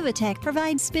 Novatech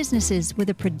provides businesses with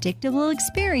a predictable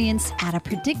experience at a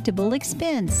predictable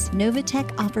expense.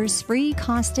 Novatech offers free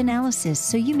cost analysis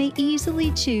so you may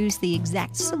easily choose the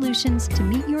exact solutions to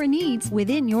meet your needs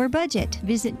within your budget.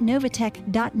 Visit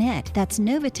Novatech.net. That's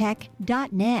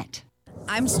Novatech.net.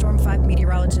 I'm Storm 5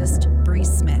 meteorologist Bree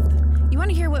Smith. You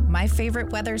want to hear what my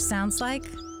favorite weather sounds like?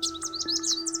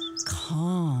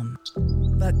 Calm.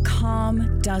 But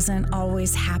calm doesn't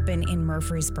always happen in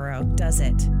Murfreesboro, does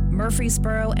it?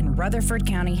 Murfreesboro and Rutherford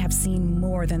County have seen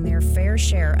more than their fair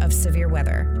share of severe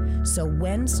weather. So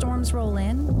when storms roll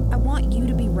in, I want you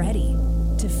to be ready,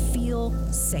 to feel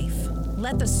safe.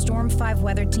 Let the Storm 5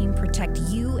 weather team protect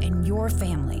you and your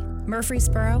family.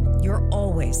 Murfreesboro, you're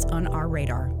always on our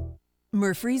radar.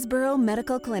 Murfreesboro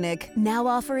Medical Clinic, now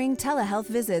offering telehealth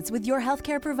visits with your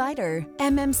healthcare provider.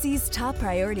 MMC's top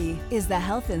priority is the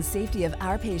health and safety of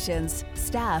our patients,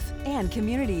 staff, and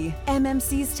community.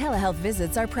 MMC's telehealth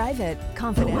visits are private,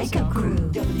 confidential. The Wake Up Crew,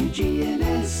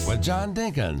 WGNS. With John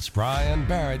Dinkins, Brian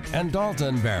Barrett, and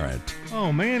Dalton Barrett.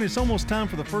 Oh man, it's almost time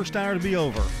for the first hour to be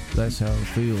over. That's how it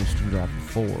feels to drive a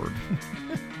Ford.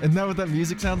 Isn't that what that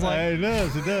music sounds like? It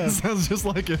does. It sounds just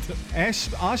like it.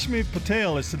 Ashmi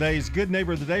Patel is today's Good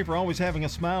Neighbor of the Day for always having a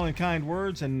smile and kind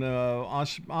words. And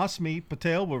Ashmi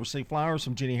Patel will receive flowers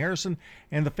from Jenny Harrison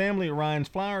and the family at Ryan's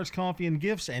Flowers, Coffee, and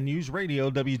Gifts, and News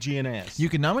Radio WGNS. You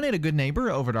can nominate a good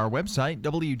neighbor over at our website,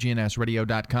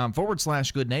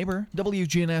 WGNSradio.com/good neighbor.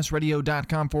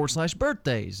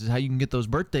 WGNSradio.com/birthdays is how you can get those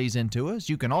birthdays into us.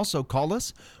 You can also call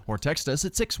us or text us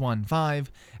at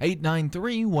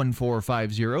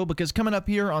 615-893-1450. Because coming up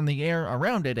here on the air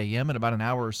around 8 a.m. in about an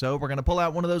hour or so, we're going to pull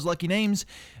out one of those lucky names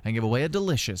and give away a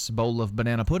delicious bowl of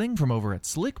banana pudding from over at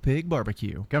Slick Pig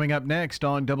Barbecue. Coming up next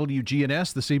on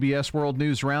WGNS, the CBS World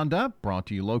News Roundup, brought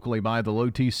to you locally by the Low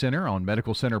T Center on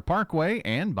Medical Center Parkway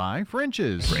and by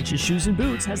French's. French's Shoes and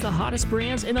Boots has the hottest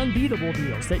brands and unbeatable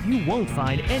deals that you won't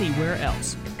find anywhere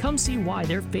else. Come see why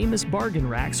their famous bargain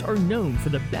racks are known for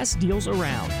the best deals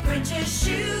around. French's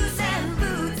Shoes and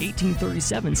Boots.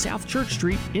 1837 South Church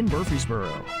Street in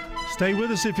Murfreesboro. Stay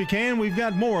with us if you can. We've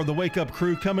got more of the Wake Up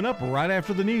Crew coming up right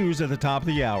after the news at the top of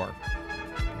the hour.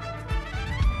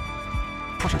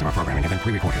 Portions of our programming have been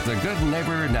pre-recorded. The Good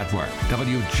Neighbor Network,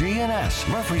 WGNS,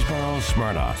 Murfreesboro,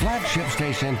 Smyrna, flagship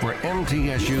station for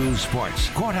MTSU Sports.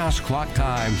 Courthouse clock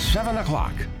time, 7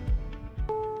 o'clock.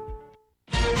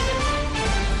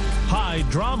 High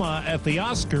drama at the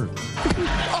Oscars.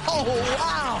 Oh,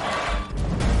 wow!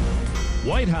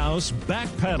 White House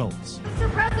backpedals.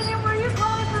 Mr. President, were you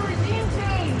calling for regime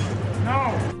change?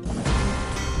 No.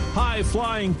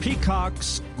 High-flying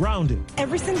peacocks grounded.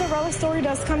 Every Cinderella story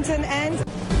does come to an end.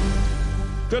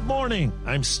 Good morning.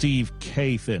 I'm Steve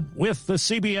Kathan with the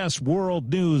CBS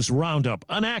World News Roundup.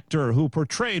 An actor who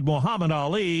portrayed Muhammad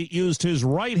Ali used his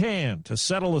right hand to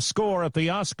settle a score at the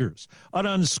Oscars, an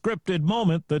unscripted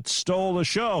moment that stole the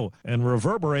show and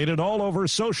reverberated all over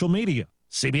social media.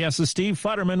 CBS's Steve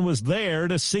Futterman was there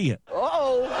to see it.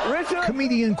 Uh-oh, Richard!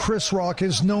 Comedian Chris Rock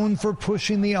is known for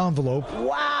pushing the envelope.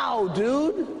 Wow! Wow,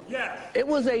 dude. Yeah. It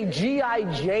was a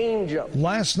G.I. Jane jump.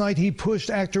 Last night, he pushed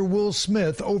actor Will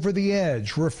Smith over the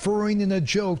edge, referring in a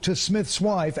joke to Smith's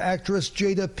wife, actress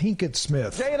Jada Pinkett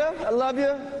Smith. Jada, I love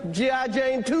you. G.I.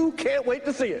 Jane 2, can't wait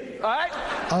to see it. All right?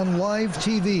 On live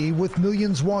TV, with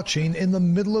millions watching, in the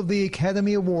middle of the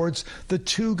Academy Awards, the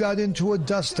two got into a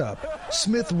dust-up.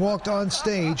 Smith walked on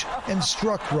stage and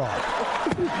struck Rock.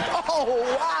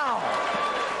 Oh,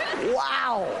 wow.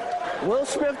 Wow. Will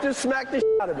Smith just smacked the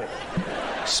shit out of me.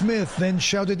 Smith then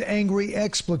shouted angry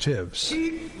expletives.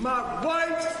 Keep my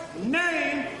wife's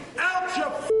name out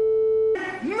your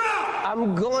mouth.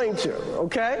 I'm going to,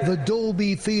 okay? The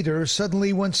Dolby Theater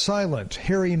suddenly went silent.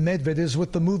 Harry Medved is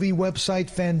with the movie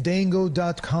website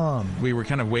Fandango.com. We were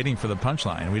kind of waiting for the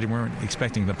punchline. We weren't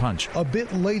expecting the punch. A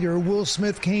bit later, Will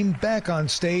Smith came back on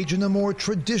stage in a more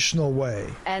traditional way.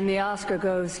 And the Oscar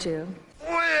goes to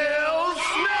Will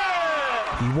Smith!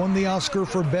 He won the Oscar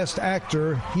for Best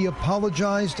Actor. He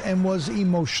apologized and was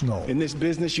emotional. In this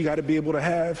business, you got to be able to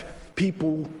have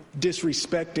people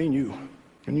disrespecting you.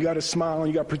 And you got to smile and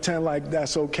you got to pretend like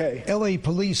that's okay. LA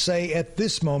police say at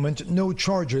this moment, no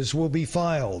charges will be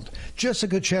filed.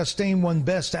 Jessica Chastain won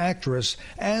Best Actress.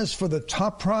 As for the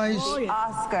top prize,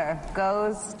 Oscar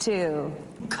goes to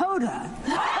Coda.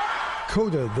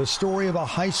 Coda, the story of a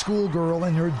high school girl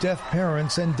and her deaf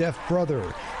parents and deaf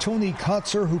brother. Tony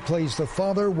Kotzer, who plays the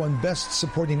father, won Best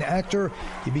Supporting Actor.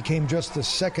 He became just the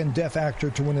second deaf actor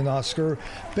to win an Oscar.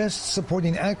 Best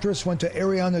Supporting Actress went to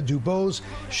Ariana DeBose.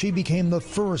 She became the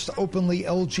first openly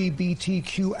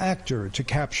LGBTQ actor to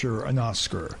capture an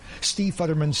Oscar. Steve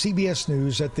Futterman, CBS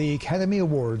News at the Academy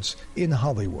Awards in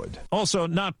Hollywood. Also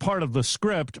not part of the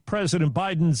script, President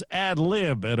Biden's ad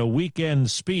lib at a weekend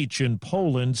speech in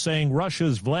Poland saying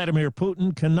Russia's Vladimir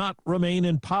Putin cannot remain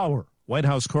in power. White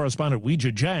House correspondent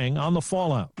Weijia Jiang on the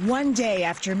fallout. One day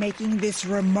after making this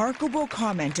remarkable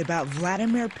comment about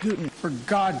Vladimir Putin. For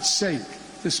God's sake,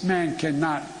 this man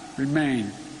cannot remain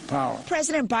in power.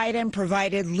 President Biden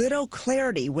provided little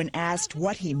clarity when asked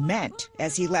what he meant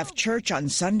as he left church on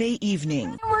Sunday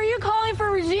evening. Were you calling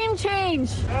for regime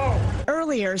change?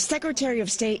 Earlier, Secretary of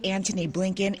State Antony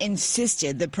Blinken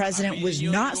insisted the president was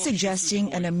not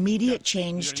suggesting an immediate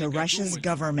change to Russia's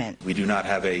government. We do not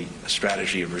have a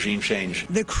strategy of regime change.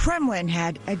 The Kremlin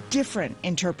had a different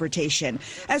interpretation.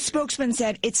 A spokesman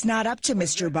said it's not up to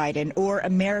Mr. Biden or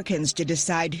Americans to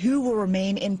decide who will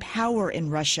remain in power in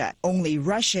Russia. Only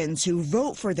Russians who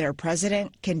vote for their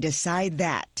president can decide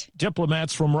that.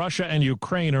 Diplomats from Russia and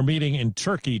Ukraine are meeting in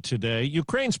Turkey today.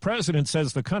 Ukraine's president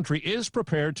says the country is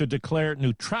prepared to declare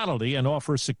neutrality and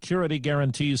offer security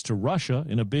guarantees to Russia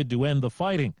in a bid to end the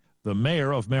fighting. The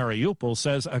mayor of Mariupol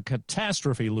says a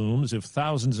catastrophe looms if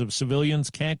thousands of civilians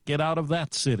can't get out of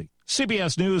that city.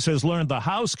 CBS News has learned the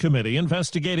House committee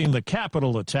investigating the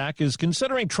Capitol attack is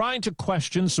considering trying to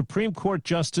question Supreme Court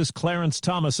Justice Clarence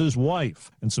Thomas's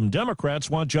wife. And some Democrats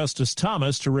want Justice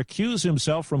Thomas to recuse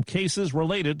himself from cases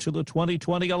related to the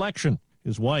 2020 election.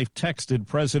 His wife texted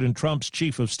President Trump's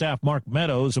chief of staff, Mark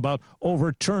Meadows, about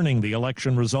overturning the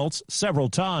election results several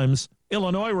times.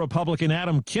 Illinois Republican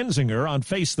Adam Kinzinger on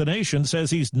Face the Nation says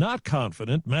he's not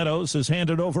confident Meadows has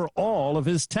handed over all of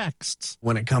his texts.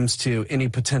 When it comes to any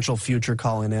potential future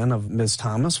calling in of Ms.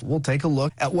 Thomas, we'll take a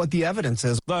look at what the evidence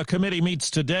is. The committee meets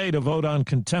today to vote on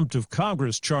contempt of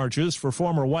Congress charges for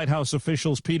former White House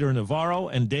officials Peter Navarro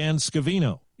and Dan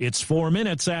Scavino. It's 4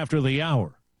 minutes after the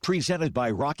hour. Presented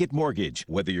by Rocket Mortgage.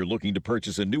 Whether you're looking to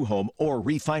purchase a new home or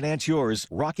refinance yours,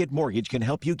 Rocket Mortgage can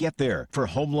help you get there. For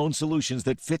home loan solutions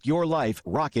that fit your life,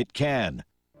 Rocket can.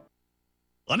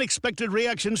 Unexpected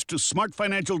reactions to smart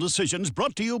financial decisions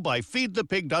brought to you by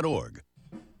feedthepig.org.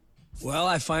 Well,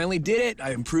 I finally did it.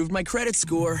 I improved my credit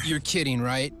score. You're kidding,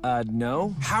 right?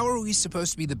 No. How are we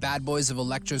supposed to be the bad boys of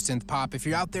electro-synth pop if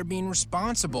you're out there being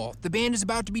responsible? The band is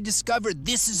about to be discovered.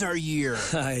 This is our year.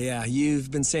 Yeah,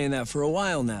 you've been saying that for a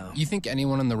while now. You think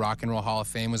anyone in the Rock and Roll Hall of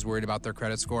Fame was worried about their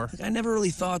credit score? I never really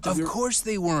thought that. Of course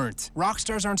they weren't. Rock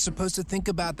stars aren't supposed to think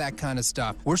about that kind of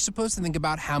stuff. We're supposed to think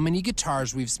about how many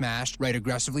guitars we've smashed, write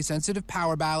aggressively sensitive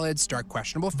power ballads, start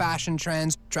questionable fashion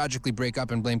trends, tragically break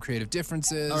up and blame creative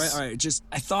differences. All right.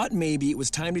 I thought maybe it was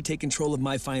time to take control of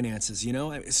my finances, you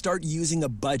know? Start using a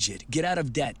budget, get out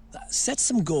of debt, set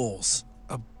some goals.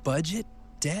 A budget?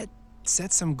 Debt?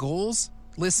 Set some goals?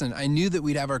 Listen, I knew that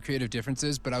we'd have our creative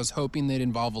differences, but I was hoping they'd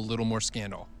involve a little more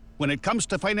scandal. When it comes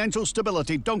to financial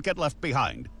stability, don't get left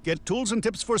behind. Get tools and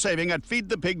tips for saving at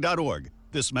feedthepig.org.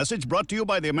 This message brought to you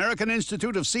by the American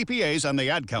Institute of CPAs and the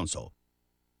Ad Council.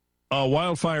 A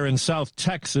wildfire in South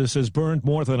Texas has burned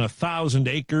more than 1,000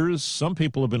 acres. Some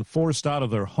people have been forced out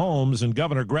of their homes, and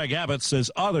Governor Greg Abbott says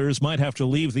others might have to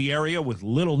leave the area with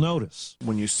little notice.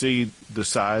 When you see the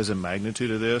size and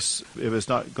magnitude of this, if it's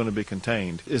not going to be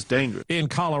contained, it's dangerous. In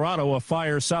Colorado, a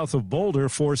fire south of Boulder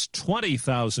forced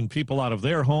 20,000 people out of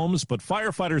their homes, but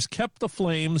firefighters kept the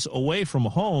flames away from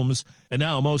homes, and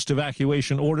now most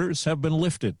evacuation orders have been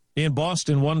lifted. In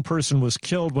Boston, one person was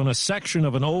killed when a section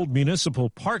of an old municipal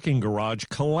parking garage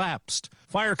collapsed.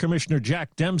 Fire Commissioner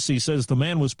Jack Dempsey says the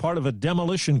man was part of a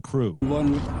demolition crew.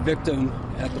 One victim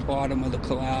at the bottom of the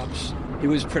collapse. He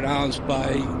was pronounced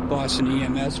by Boston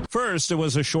EMS. First, it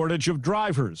was a shortage of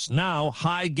drivers. Now,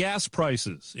 high gas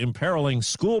prices, imperiling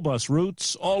school bus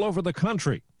routes all over the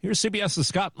country. Here's CBS's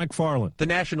Scott McFarland. The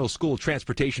National School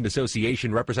Transportation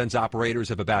Association represents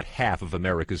operators of about half of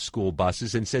America's school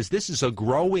buses and says this is a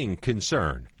growing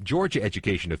concern. Georgia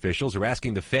education officials are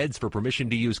asking the feds for permission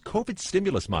to use COVID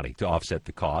stimulus money to offset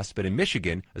the cost. But in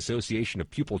Michigan, Association of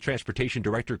Pupil Transportation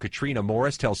Director Katrina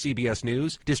Morris tells CBS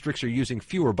News districts are using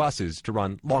fewer buses to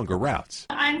run longer routes.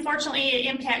 Unfortunately, it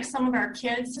impacts some of our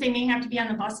kids. They may have to be on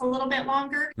the bus a little bit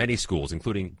longer. Many schools,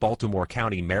 including Baltimore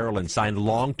County, Maryland, signed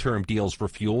long-term deals for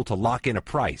fuel to lock in a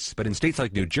price. But in states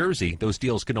like New Jersey, those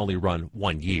deals can only run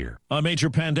 1 year. A major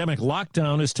pandemic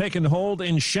lockdown has taken hold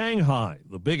in Shanghai,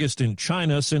 the biggest in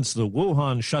China since the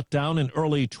Wuhan shutdown in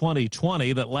early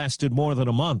 2020 that lasted more than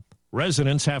a month.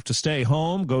 Residents have to stay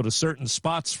home, go to certain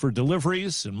spots for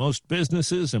deliveries, and most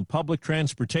businesses and public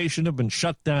transportation have been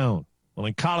shut down. Well,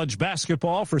 in college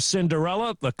basketball for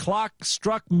Cinderella, the clock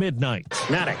struck midnight.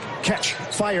 Natick, catch,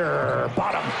 fire,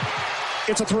 bottom.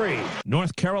 It's a three.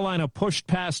 North Carolina pushed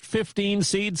past 15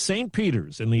 seed St.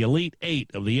 Peter's in the Elite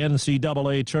Eight of the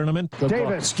NCAA tournament.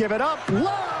 Davis, give it up.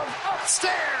 Love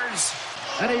upstairs.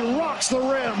 And he rocks the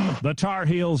rim. The Tar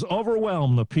Heels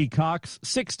overwhelm the Peacocks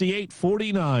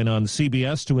 68-49 on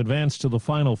CBS to advance to the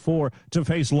Final Four to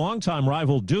face longtime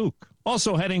rival Duke.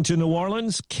 Also heading to New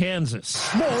Orleans,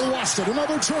 Kansas. Moore lost it.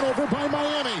 Another turnover by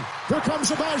Miami. Here comes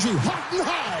Abaji, hot and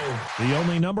high. The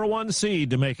only number one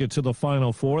seed to make it to the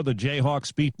Final Four, the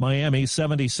Jayhawks beat Miami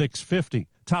 76-50.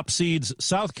 Top seeds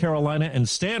South Carolina and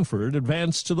Stanford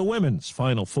advanced to the women's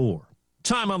Final Four.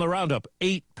 Time on the roundup,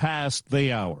 8 past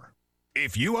the hour.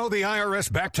 If you owe the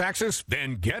IRS back taxes,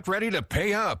 then get ready to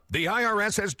pay up. The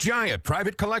IRS has giant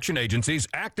private collection agencies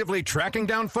actively tracking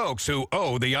down folks who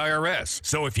owe the IRS.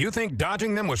 So if you think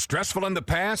dodging them was stressful in the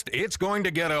past, it's going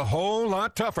to get a whole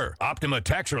lot tougher. Optima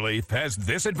Tax Relief has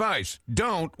this advice.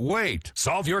 Don't wait.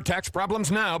 Solve your tax problems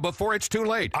now before it's too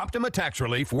late. Optima Tax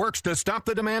Relief works to stop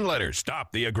the demand letters,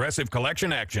 stop the aggressive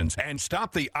collection actions, and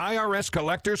stop the IRS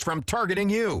collectors from targeting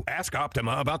you. Ask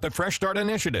Optima about the Fresh Start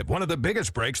Initiative, one of the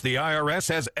biggest breaks the IRS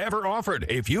has ever offered.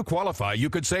 If you qualify,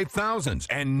 you could save thousands,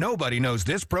 and nobody knows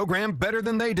this program better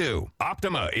than they do.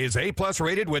 Optima is A+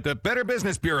 rated with the Better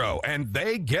Business Bureau, and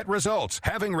they get results,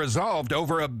 having resolved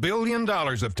over $1 billion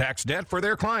of tax debt for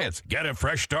their clients. Get a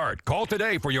fresh start. Call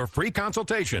today for your free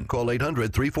consultation. Call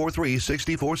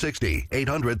 800-343-6460.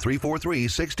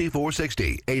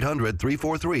 800-343-6460.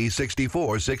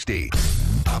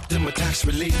 800-343-6460. Optima Tax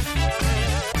Relief.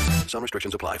 Some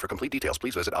restrictions apply. For complete details,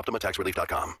 please visit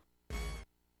OptimaTaxRelief.com.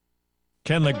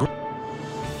 I'm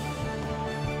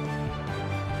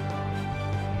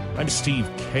Steve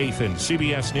Kathan,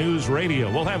 CBS News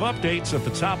Radio. We'll have updates at the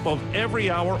top of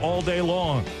every hour all day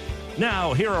long.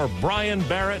 Now, here are Brian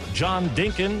Barrett, John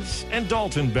Dinkins, and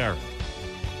Dalton Barrett.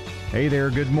 Hey there,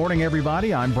 good morning,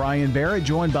 everybody. I'm Brian Barrett,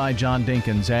 joined by John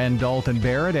Dinkins and Dalton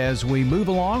Barrett. As we move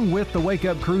along with the Wake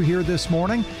Up crew here this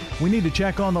morning, we need to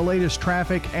check on the latest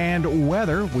traffic and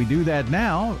weather. We do that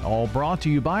now, all brought to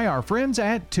you by our friends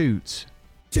at Toots.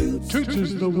 Toots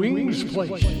is the wings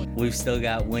place. We've still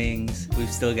got wings. We've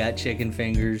still got chicken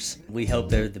fingers. We hope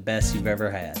they're the best you've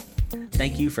ever had.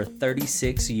 Thank you for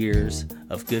 36 years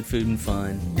of good food and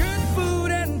fun. Good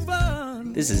food and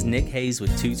fun. This is Nick Hayes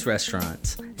with Toots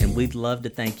Restaurants, and we'd love to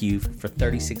thank you for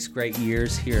 36 great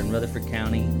years here in Rutherford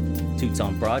County. Toots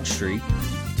on Broad Street,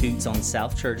 Toots on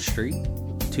South Church Street,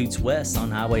 Toots West on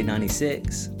Highway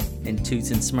 96, and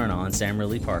Toots in Smyrna on Sam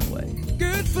Ridley Parkway.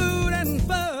 Good food and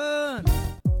fun.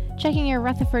 Checking your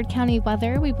Rutherford County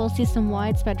weather, we will see some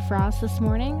widespread frost this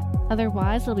morning.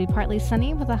 Otherwise, it'll be partly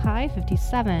sunny with a high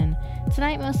 57.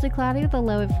 Tonight, mostly cloudy with a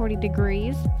low at 40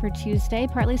 degrees. For Tuesday,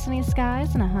 partly sunny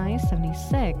skies and a high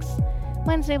 76.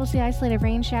 Wednesday, we'll see isolated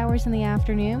rain showers in the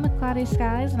afternoon with cloudy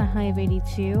skies and a high of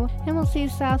 82. And we'll see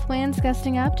south winds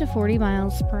gusting up to 40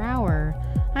 miles per hour.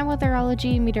 I'm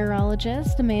weatherology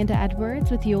meteorologist Amanda Edwards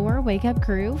with your Wake Up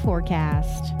Crew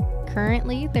forecast.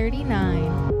 Currently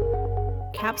 39.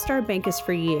 Capstar Bank is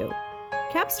for you.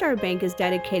 Capstar Bank is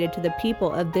dedicated to the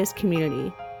people of this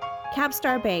community.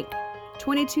 Capstar Bank,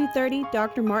 2230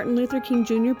 Dr. Martin Luther King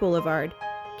Jr. Boulevard,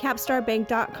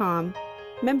 capstarbank.com.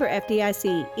 Member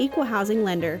FDIC, Equal Housing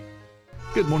Lender.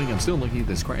 Good morning. I'm still looking at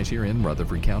this crash here in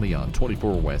Rutherford County on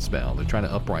 24 westbound. They're trying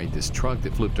to upright this truck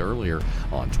that flipped earlier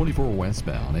on 24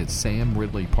 westbound. It's Sam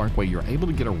Ridley Parkway. You're able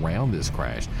to get around this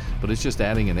crash, but it's just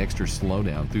adding an extra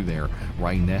slowdown through there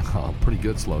right now. Pretty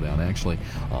good slowdown, actually,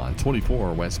 on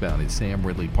 24 westbound. It's Sam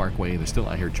Ridley Parkway. They're still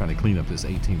out here trying to clean up this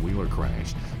 18-wheeler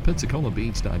crash.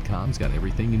 PensacolaBeach.com's got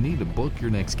everything you need to book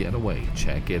your next getaway.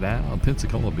 Check it out,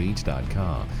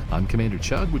 PensacolaBeach.com. I'm Commander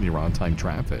Chug with your on-time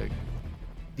traffic.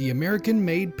 The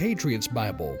American-made Patriots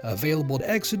Bible, available at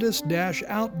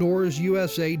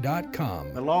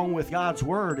exodus-outdoorsusa.com. Along with God's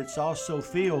Word, it's also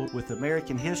filled with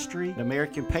American history,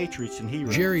 American patriots and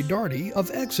heroes. Jerry Darty of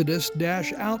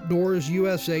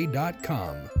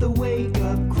exodus-outdoorsusa.com. The Wake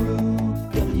Up Crew,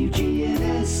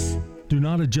 WGNS. Do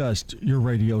not adjust your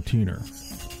radio tuner.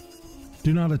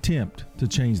 Do not attempt to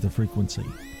change the frequency.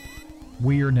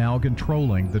 We are now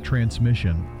controlling the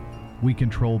transmission. We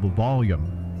control the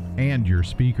volume and your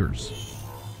speakers.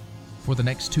 For the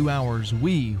next 2 hours,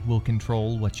 we will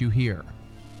control what you hear.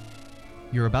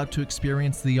 You're about to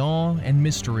experience the awe and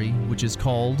mystery which is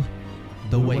called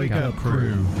the Wake Up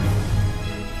Crew.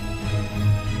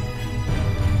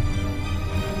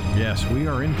 Yes, we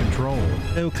are in control.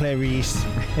 Hello, Clarice.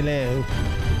 Hello.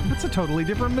 That's a totally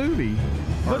different movie.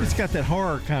 But it's got that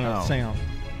horror kind of sound.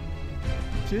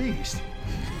 Jeez.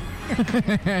 You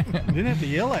didn't have to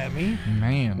yell at me.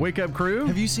 Man. Wake Up Crew?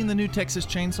 Have you seen the new Texas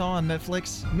Chainsaw on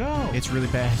Netflix? No. It's really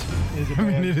bad. Is it I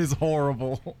mean, bad? it is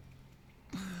horrible.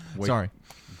 Sorry.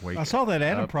 I saw that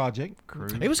Adam Project. Crew.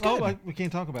 It was good. We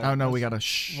can't talk about it. Oh, no, we got to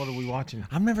What are we watching?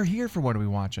 I'm never here for what are we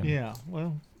watching. Yeah,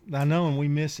 well, I know, and we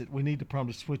miss it. We need to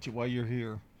probably switch it while you're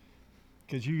here.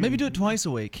 Maybe do it twice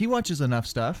a week. He watches enough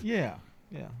stuff. Yeah.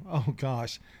 Oh,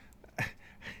 gosh.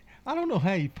 I don't know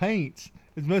how he paints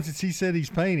as much as he said he's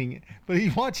painting, but he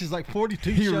watches like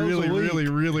 42 He shows really, a week.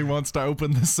 really wants to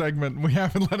open this segment. We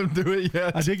haven't let him do it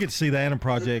yet. I did get to see the Adam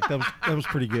Project. That was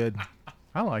pretty good.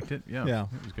 I liked it. Yeah. It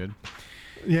was good.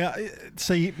 Yeah.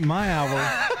 See, my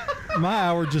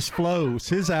hour just flows.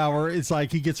 His hour, it's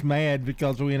like he gets mad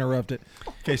because we interrupt it.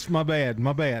 Okay, so my bad.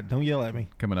 Don't yell at me.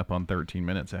 Coming up on 13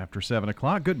 minutes after 7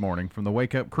 o'clock. Good morning from the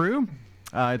Wake Up Crew.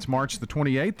 It's March the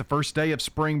 28th, the first day of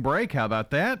spring break. How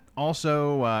about that?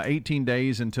 Also, 18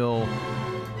 days until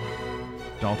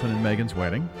Dalton and Megan's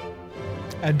wedding.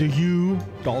 And do you,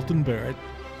 Dalton Barrett,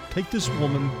 take this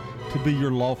woman to be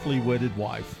your lawfully wedded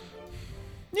wife?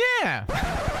 Yeah.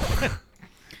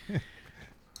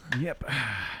 Yep.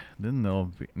 Then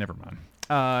they'll be, never mind.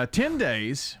 10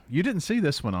 days. You didn't see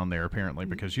this one on there, apparently,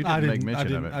 because you didn't make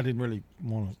mention of it. I didn't really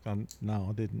want to. No,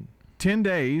 I didn't. 10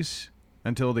 days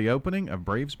until the opening of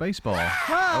Braves baseball.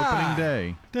 Opening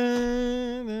day.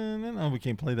 Oh, we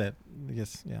can't play that. I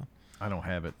guess, yeah. I don't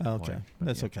have it. Okay.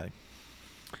 That's okay.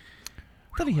 I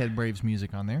thought he had Braves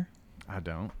music on there. I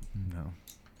don't. No.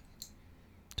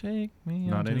 Take me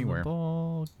Not onto anywhere. the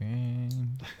ball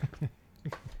game.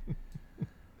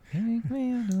 Take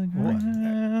me onto the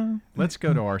ground. Let's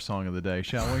go to our song of the day,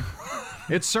 shall we?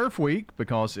 It's Surf Week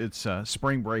because it's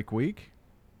spring break week.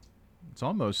 It's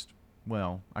almost,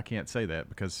 well, I can't say that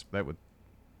because that would,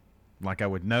 like I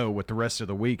would know what the rest of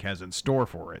the week has in store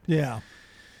for it. Yeah.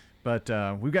 But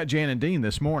we've got Jan and Dean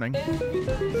this morning.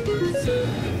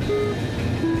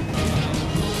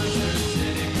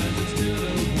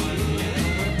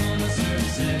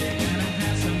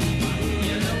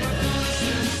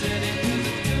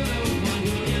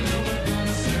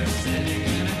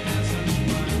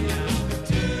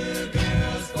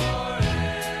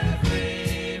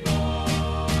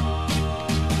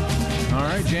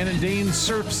 Jan and Dean,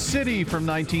 Surf City from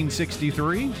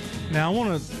 1963. Now, I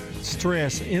want to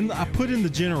stress, I put in the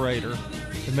generator,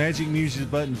 the Magic Music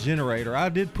Button generator. I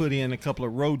did put in a couple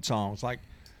of road songs, like,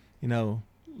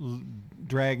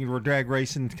 drag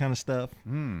racing kind of stuff.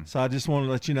 So I just wanted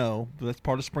to let you know, that's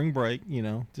part of spring break,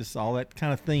 just all that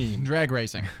kind of theme. Drag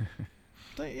racing.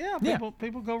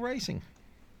 People go racing.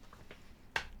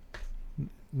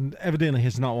 Evidently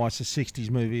has not watched a 60s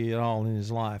movie at all in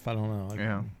his life. I don't know.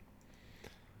 Yeah.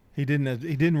 He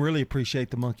didn't really appreciate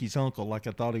The Monkey's Uncle like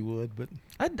I thought he would, but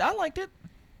I liked it.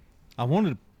 I wanted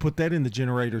to put that in the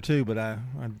generator too, but I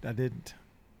didn't.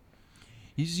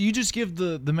 You just give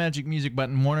the Magic Music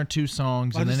Button one or two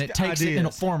songs, and then it takes it in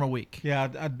a form a week.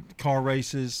 Yeah, car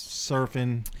races,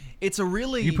 surfing. It's a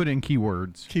really you put in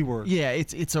keywords. Yeah,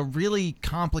 it's a really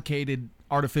complicated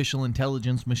artificial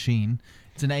intelligence machine.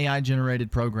 It's an AI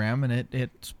generated program, and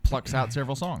it plucks out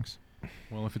several songs.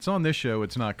 Well, if it's on this show,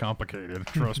 it's not complicated.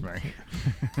 Trust me.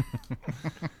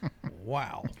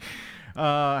 Wow.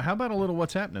 How about a little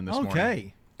what's happening this morning?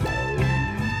 Okay.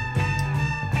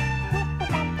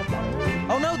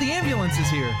 Oh no, the ambulance is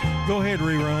here. Go ahead,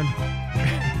 rerun.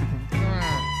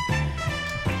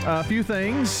 A few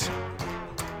things.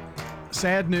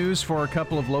 Sad news for a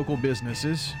couple of local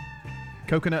businesses.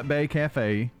 Coconut Bay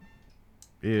Cafe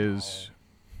is,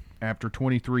 after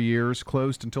 23 years,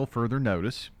 closed until further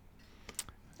notice.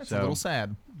 That's a little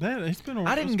sad. It's been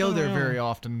I didn't go there very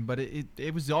often, but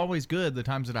it was always good the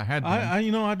times that I had been.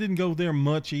 I didn't go there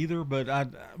much either, but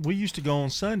we used to go on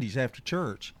Sundays after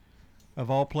church,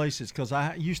 of all places, because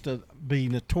I used to be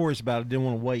notorious about it. Didn't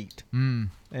want to wait,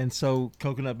 and so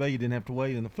Coconut Bay, you didn't have to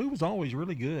wait, and the food was always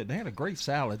really good. They had a great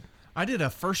salad. I did a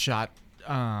first shot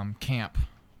camp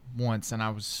once, and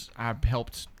I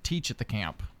helped teach at the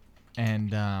camp,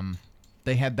 and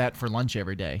they had that for lunch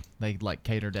every day. They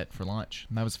catered it for lunch,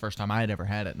 and that was the first time I had ever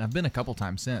had it, and I've been a couple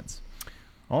times since.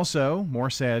 Also, more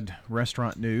sad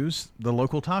restaurant news: the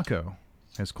local taco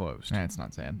has closed. It's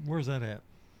not sad. Where's that at?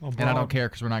 And I don't care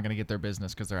because we're not going to get their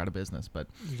business because they're out of business. But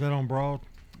is that on Broad?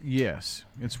 Yes,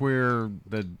 it's where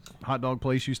the hot dog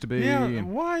place used to be. Yeah,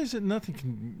 why is it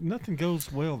nothing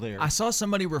goes well there? I saw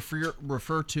somebody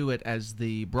refer to it as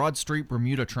the Broad Street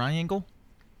Bermuda Triangle,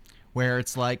 where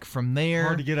it's like from there,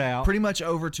 hard to get out, pretty much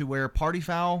over to where Party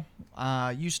Foul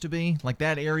used to be, like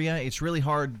that area. It's really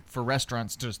hard for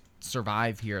restaurants to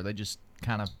survive here. They just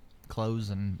kind of close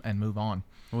and move on.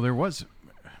 Well,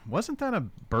 wasn't that a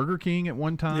Burger King at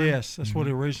one time? Yes, that's what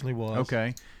it originally was.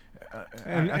 Okay.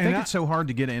 I think it's so hard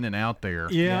to get in and out there.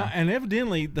 Yeah, and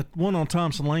evidently the one on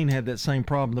Thompson Lane had that same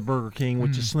problem, the Burger King,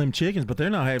 which is Slim Chickens, but they're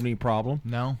not having any problem.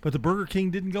 No. But the Burger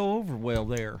King didn't go over well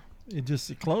there. It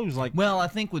closed like... Well, I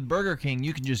think with Burger King,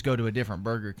 you can just go to a different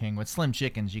Burger King. With Slim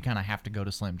Chickens, you kind of have to go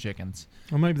to Slim Chickens.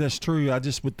 Well, maybe that's true. I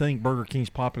just would think Burger King's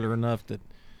popular enough that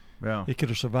it could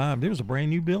have survived. It was a brand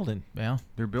new building. Yeah.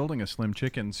 They're building a Slim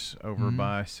Chickens over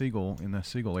by Siegel, in the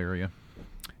Siegel area.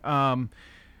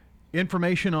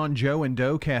 Information on Joe and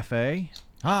Doe Cafe.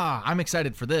 I'm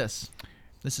excited for this.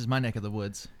 This is my neck of the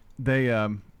woods. There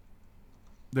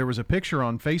was a picture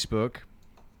on Facebook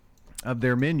of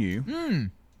their menu.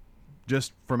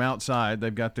 Just from outside.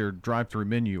 They've got their drive-through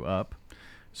menu up.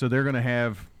 So they're going to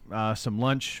have some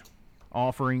lunch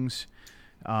offerings.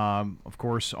 Of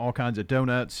course, all kinds of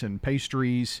donuts and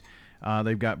pastries.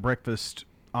 They've got breakfast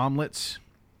omelets,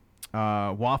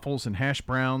 waffles and hash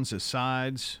browns as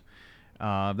sides.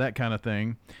 That kind of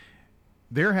thing.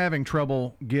 They're having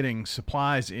trouble getting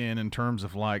supplies in terms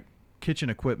of like kitchen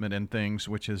equipment and things,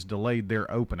 which has delayed their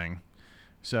opening.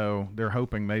 So they're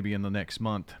hoping maybe in the next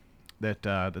month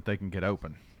that they can get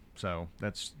open. So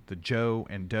that's the Joe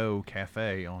and Doe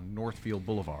Cafe on Northfield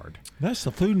Boulevard. That's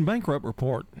the Food and Bankrupt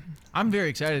Report. I'm very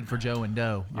excited for Joe and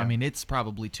Doe. Yeah. I mean, it's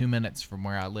probably 2 minutes from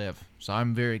where I live, so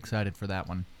I'm very excited for that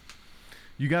one.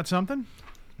 You got something?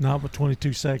 No, but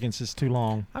 22 seconds is too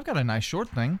long. I've got a nice short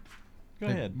thing. Go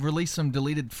ahead. Released some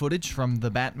deleted footage from The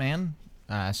Batman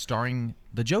starring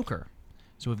the Joker.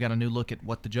 So we've got a new look at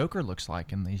what the Joker looks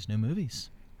like in these new movies.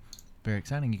 Very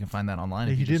exciting. You can find that online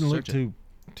if you He just didn't search look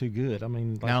it. too good. I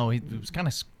mean, like, no, it was kind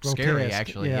of scary,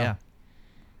 actually. Yeah.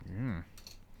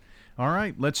 All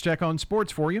right, let's check on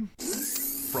sports for you.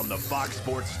 From the Fox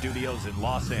Sports Studios in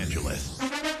Los Angeles,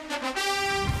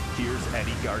 here's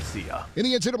Eddie Garcia. In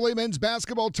the NCAA men's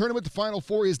basketball tournament, the Final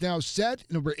Four is now set.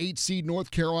 Number 8 seed North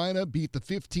Carolina beat the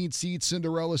 15th seed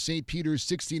Cinderella St. Peter's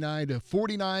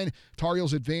 69-49. Tar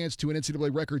Heels advanced to an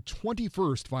NCAA record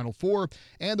 21st Final Four.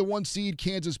 And the 1 seed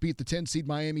Kansas beat the 10 seed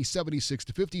Miami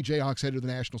 76-50. Jayhawks headed to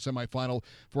the national semifinal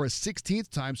for a 16th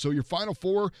time. So your Final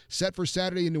Four set for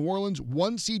Saturday in New Orleans.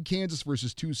 1 seed Kansas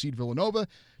versus 2 seed Villanova.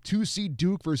 2 seed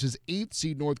Duke versus 8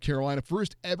 seed North Carolina.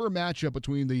 First ever matchup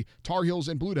between the Tar Heels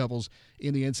and Blue Devils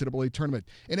in the NCAA tournament.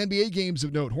 In NBA games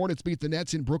of note, Hornets beat the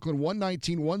Nets in Brooklyn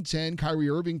 119-110.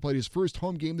 Kyrie Irving played his first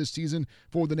home game this season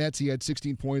for the Nets. He had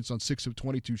 16 points on 6 of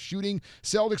 22 shooting.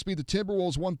 Celtics beat the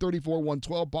Timberwolves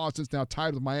 134-112. Boston's now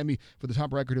tied with Miami for the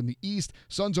top record in the East.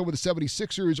 Suns over the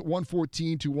 76ers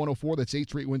 114-104. That's 8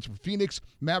 straight wins for Phoenix.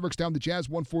 Mavericks down the Jazz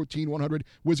 114-100.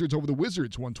 Wizards over the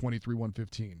Wizards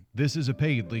 123-115. This is a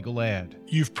paid legal ad.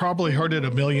 You've probably heard it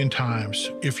a million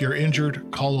times. If you're injured,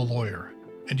 call a lawyer.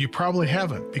 And you probably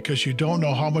haven't because you don't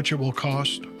know how much it will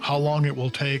cost, how long it will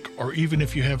take, or even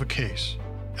if you have a case.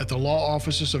 At the law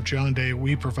offices of John Day,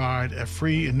 we provide a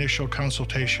free initial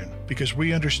consultation because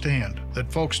we understand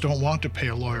that folks don't want to pay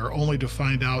a lawyer only to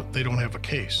find out they don't have a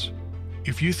case.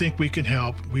 If you think we can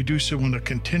help, we do so on a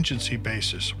contingency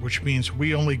basis, which means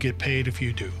we only get paid if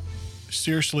you do.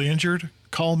 Seriously injured?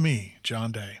 Call me,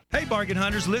 John Day. Hey, bargain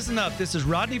hunters, listen up. This is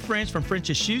Rodney French from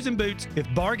French's Shoes and Boots. If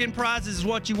bargain prizes is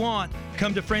what you want,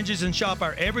 come to French's and shop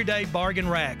our everyday bargain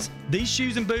racks. These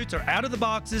shoes and boots are out of the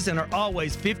boxes and are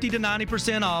always 50 to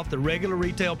 90% off the regular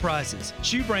retail prices.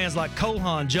 Shoe brands like Cole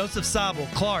Haan, Joseph Seibel,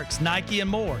 Clark's, Nike, and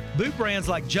more. Boot brands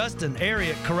like Justin,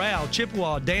 Ariat, Corral,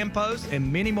 Chippewa, Dan Post,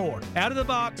 and many more. Out of the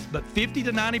box, but 50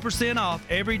 to 90% off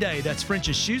every day. That's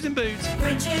French's Shoes and Boots.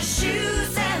 French's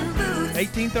Shoes and Boots.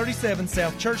 1837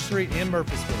 South Church Street in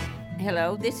Murfreesboro.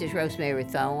 Hello, this is Rosemary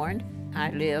Thorne.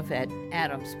 I live at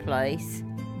Adams Place.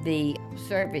 The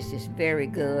service is very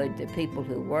good. The people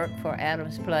who work for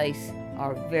Adams Place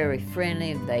are very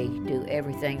friendly. They do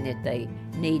everything that they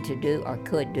need to do or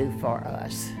could do for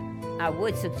us. I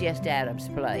would suggest Adams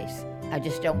Place. I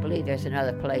just don't believe there's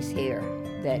another place here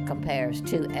that compares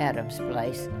to Adams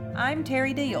Place. I'm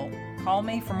Terry Deal. Call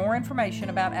me for more information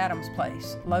about Adams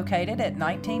Place, located at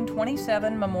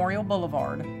 1927 Memorial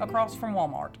Boulevard, across from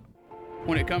Walmart.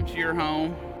 When it comes to your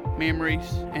home,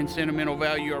 memories and sentimental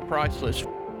value are priceless.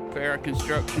 Farrah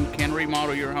Construction can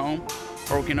remodel your home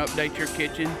or can update your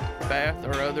kitchen, bath,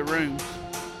 or other rooms.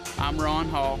 I'm Ron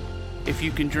Hall. If you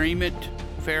can dream it,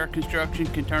 Farrah Construction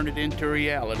can turn it into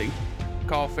reality.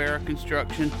 Call Farrah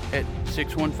Construction at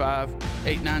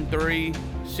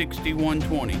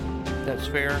 615-893-6120. That's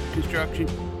Farrah Construction.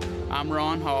 I'm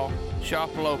Ron Hall.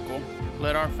 Shop local.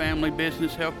 Let our family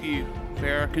business help you.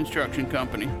 Farrah Construction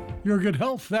Company. Your good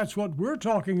health, that's what we're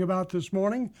talking about this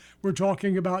morning. We're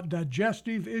talking about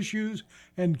digestive issues,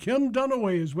 and Kim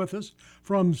Dunaway is with us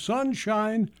from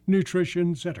Sunshine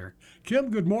Nutrition Center. Kim,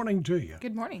 good morning to you.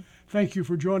 Good morning. Thank you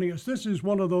for joining us. This is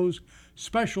one of those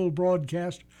special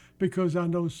broadcasts because I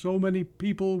know so many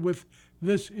people with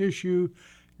this issue,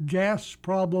 gas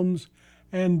problems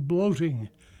and bloating.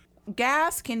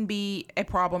 Gas can be a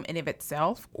problem in of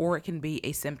itself, or it can be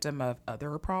a symptom of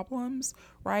other problems,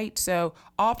 right? So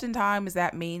oftentimes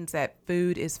that means that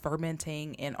food is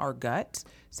fermenting in our gut.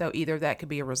 So either that could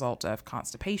be a result of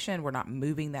constipation, we're not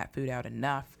moving that food out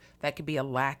enough. That could be a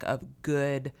lack of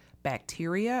good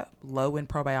bacteria, low in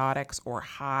probiotics, or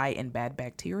high in bad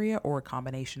bacteria, or a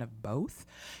combination of both.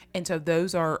 And so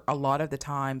those are a lot of the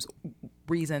times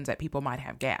reasons that people might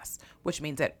have gas, which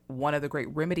means that one of the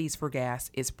great remedies for gas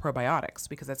is probiotics,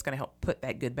 because that's going to help put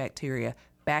that good bacteria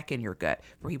back in your gut.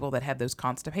 For people that have those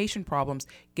constipation problems,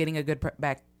 getting a good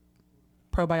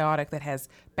probiotic that has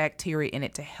bacteria in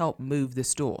it to help move the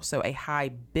stool. So a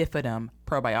high bifidum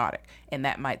probiotic, and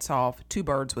that might solve two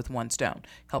birds with one stone.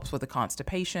 Helps with the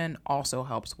constipation, also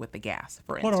helps with the gas,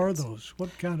 for instance. What are those? What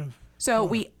kind of? So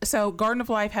Garden of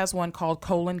Life has one called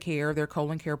Colon Care, their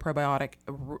Colon Care probiotic.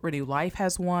 Renew Life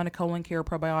has one, a Colon Care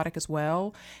probiotic as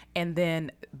well. And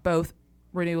then both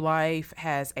Renew Life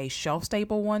has a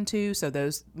shelf-stable one too, so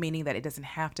those meaning that it doesn't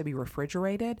have to be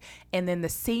refrigerated. And then the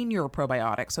senior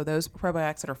probiotics, so those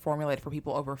probiotics that are formulated for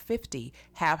people over 50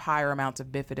 have higher amounts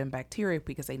of bifidum bacteria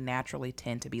because they naturally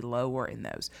tend to be lower in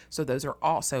those. So those are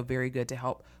also very good to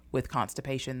help with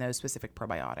constipation, those specific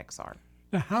probiotics are.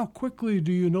 Now, how quickly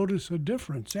do you notice a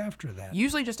difference after that?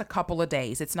 Usually just a couple of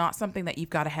days. It's not something that you've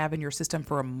got to have in your system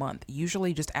for a month.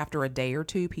 Usually just after a day or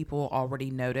two, people already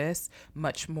notice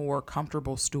much more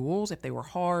comfortable stools. If they were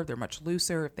hard, they're much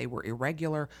looser. If they were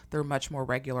irregular, they're much more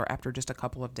regular after just a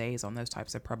couple of days on those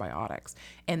types of probiotics.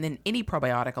 And then any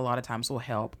probiotic a lot of times will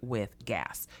help with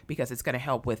gas because it's going to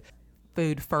help with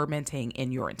food fermenting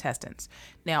in your intestines.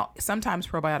 Now, sometimes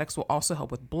probiotics will also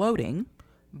help with bloating,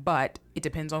 but it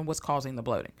depends on what's causing the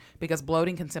bloating, because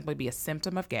bloating can simply be a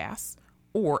symptom of gas,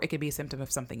 or it could be a symptom of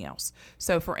something else.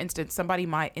 So for instance, somebody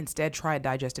might instead try a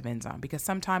digestive enzyme, because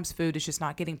sometimes food is just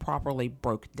not getting properly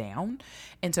broke down.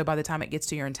 And so by the time it gets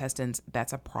to your intestines,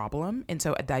 that's a problem. And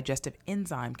so a digestive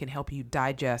enzyme can help you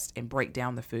digest and break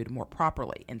down the food more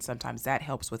properly. And sometimes that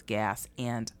helps with gas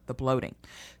and the bloating.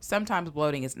 Sometimes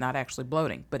bloating is not actually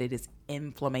bloating, but it is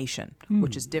inflammation,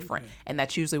 which is different. Okay. And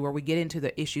that's usually where we get into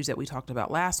the issues that we talked about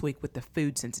last week with the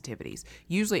food sensitivities.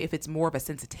 Usually if it's more of a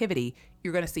sensitivity,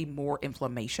 you're going to see more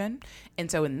inflammation. And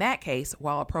so in that case,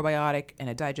 while a probiotic and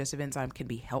a digestive enzyme can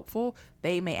be helpful,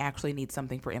 they may actually need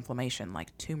something for inflammation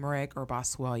like turmeric or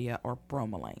boswellia or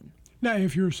bromelain. Now,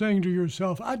 if you're saying to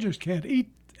yourself, I just can't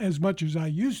eat as much as I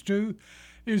used to,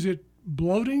 is it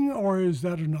bloating or is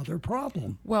that another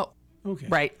problem? Well, okay.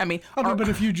 Right. I mean, but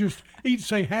if you just eat,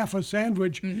 say, half a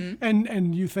sandwich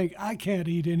and you think, I can't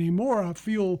eat anymore, I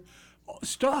feel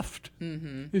stuffed.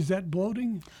 Is that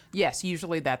bloating? Yes,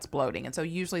 usually that's bloating. And so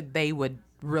usually they would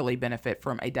really benefit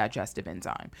from a digestive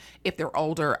enzyme. If they're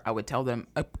older, I would tell them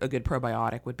a good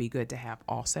probiotic would be good to have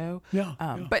also. Yeah.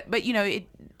 But you know,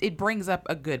 it brings up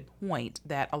a good point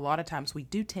that a lot of times we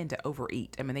do tend to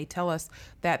overeat. I mean, they tell us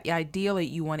that ideally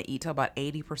you want to eat to about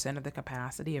 80% of the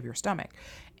capacity of your stomach.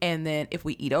 And then if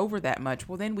we eat over that much,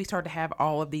 well, then we start to have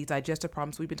all of these digestive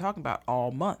problems we've been talking about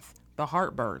all month. The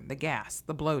heartburn, the gas,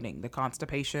 the bloating, the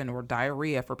constipation or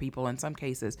diarrhea for people in some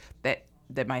cases that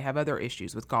might have other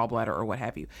issues with gallbladder or what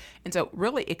have you. And so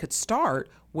really it could start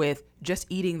with just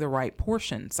eating the right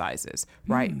portion sizes,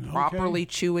 right? Okay. Properly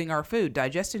chewing our food.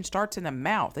 Digestion starts in the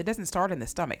mouth. It doesn't start in the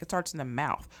stomach. It starts in the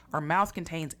mouth. Our mouth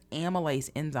contains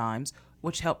amylase enzymes,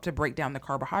 which help to break down the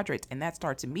carbohydrates, and that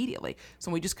starts immediately. So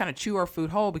when we just kind of chew our food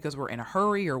whole because we're in a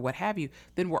hurry or what have you,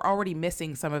 then we're already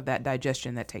missing some of that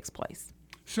digestion that takes place.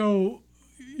 So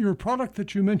your product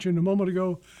that you mentioned a moment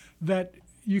ago that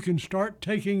you can start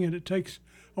taking and it takes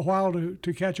a while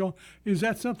to catch on, is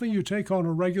that something you take on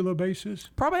a regular basis?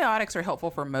 Probiotics are helpful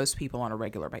for most people on a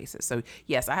regular basis. So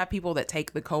yes, I have people that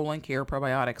take the Colon Care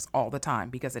probiotics all the time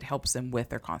because it helps them with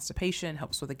their constipation,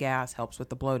 helps with the gas, helps with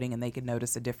the bloating, and they can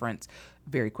notice a difference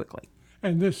very quickly.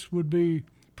 And this would be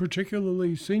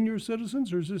particularly senior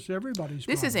citizens, or is this everybody's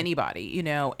This problem? is anybody, you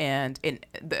know, and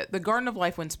the Garden of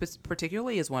Life one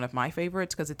particularly is one of my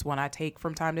favorites because it's one I take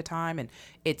from time to time, and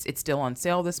it's still on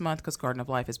sale this month because Garden of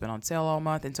Life has been on sale all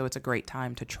month, and so it's a great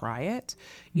time to try it,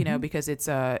 you know, because it's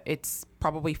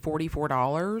probably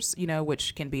 $44, you know,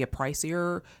 which can be a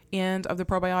pricier end of the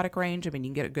probiotic range. I mean, you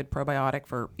can get a good probiotic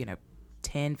for, you know,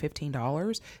 $10,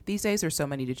 $15. These days there's so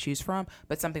many to choose from,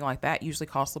 but something like that usually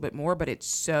costs a little bit more, but it's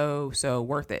so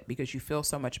worth it because you feel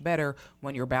so much better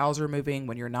when your bowels are moving,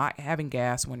 when you're not having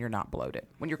gas, when you're not bloated,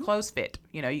 when your clothes fit,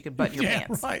 you know, you can button your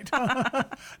pants. Right.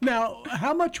 Now,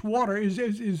 how much water is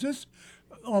this?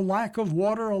 A lack of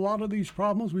water, a lot of these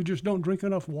problems, we just don't drink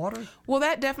enough water? Well,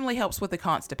 that definitely helps with the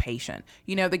constipation.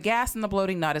 You know, the gas and the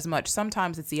bloating, not as much.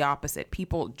 Sometimes it's the opposite.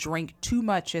 People drink too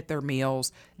much at their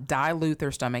meals, dilute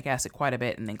their stomach acid quite a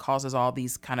bit, and then causes all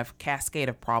these kind of cascade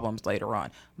of problems later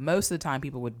on. Most of the time,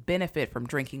 people would benefit from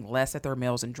drinking less at their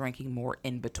meals and drinking more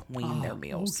in between their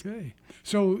meals. Okay.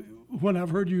 So when I've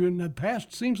heard you in the past,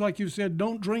 it seems like you said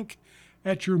don't drink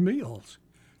at your meals.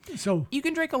 So you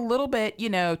can drink a little bit, you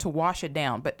know, to wash it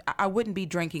down, but I wouldn't be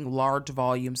drinking large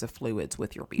volumes of fluids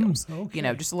with your meals. Okay. You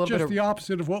know, just a little bit Just of the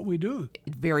opposite of what we do.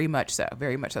 Very much so.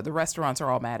 Very much so. The restaurants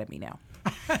are all mad at me now.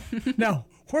 Now,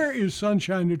 where is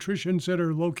Sunshine Nutrition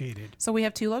Center located? So we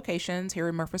have two locations here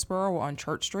in Murfreesboro. We're on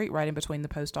Church Street, right in between the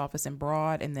post office and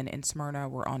Broad, and then in Smyrna,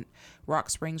 we're on Rock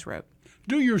Springs Road.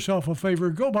 Do yourself a favor,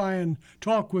 go by and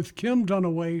talk with Kim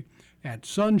Dunaway at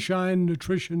Sunshine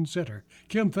Nutrition Center.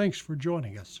 Kim, thanks for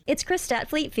joining us. It's Krista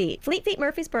at Fleet Feet. Fleet Feet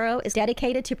Murfreesboro is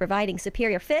dedicated to providing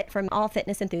superior fit from all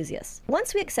fitness enthusiasts.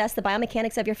 Once we assess the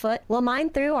biomechanics of your foot, we'll mine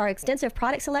through our extensive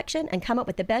product selection and come up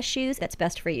with the best shoes that's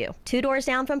best for you. 2 doors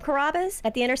down from Carrabba's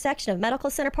at the intersection of Medical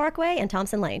Center Parkway and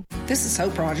Thompson Lane. This is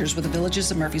Hope Rogers with the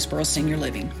Villages of Murfreesboro Senior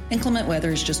Living. Inclement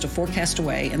weather is just a forecast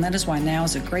away, and that is why now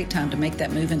is a great time to make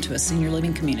that move into a senior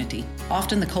living community.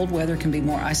 Often the cold weather can be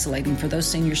more isolating for those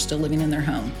seniors still living in their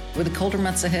home. With the colder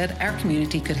months ahead, our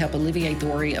community could help alleviate the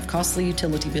worry of costly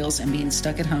utility bills and being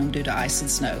stuck at home due to ice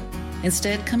and snow.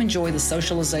 Instead, come enjoy the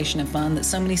socialization and fun that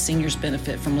so many seniors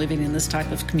benefit from living in this type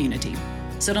of community.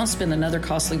 So don't spend another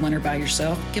costly winter by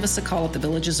yourself. Give us a call at the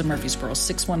Villages of Murfreesboro,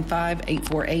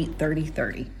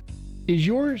 615-848-3030. Is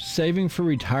your saving for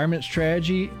retirement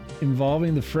strategy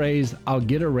involving the phrase, "I'll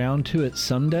get around to it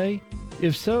someday"?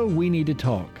 If so, we need to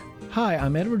talk. Hi,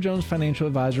 I'm Edward Jones Financial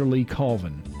Advisor Lee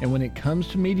Colvin, and when it comes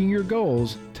to meeting your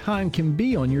goals, time can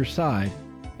be on your side,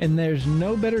 and there's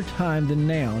no better time than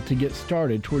now to get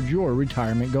started towards your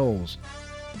retirement goals.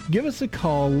 Give us a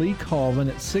call, Lee Colvin,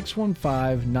 at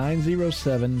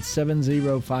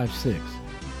 615-907-7056.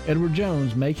 Edward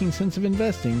Jones, Making Sense of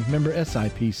Investing, member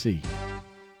SIPC.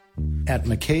 At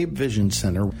McCabe Vision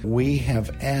Center, we have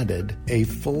added a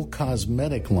full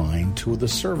cosmetic line to the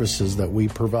services that we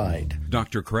provide.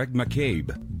 Dr. Craig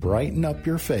McCabe. Brighten up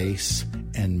your face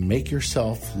and make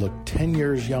yourself look 10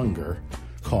 years younger.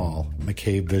 Call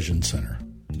McCabe Vision Center.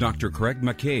 Dr. Craig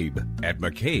McCabe at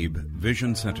McCabe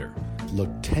Vision Center. Look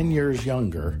 10 years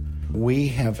younger. We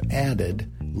have added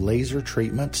laser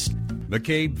treatments.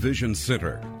 McCabe Vision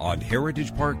Center on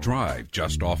Heritage Park Drive,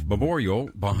 just off Memorial,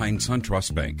 behind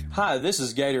SunTrust Bank. Hi, this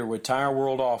is Gator with Tire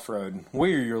World Off-Road.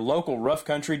 We are your local rough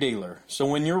country dealer. So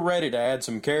when you're ready to add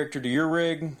some character to your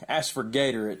rig, ask for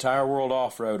Gator at Tire World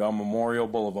Off-Road on Memorial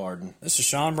Boulevard. This is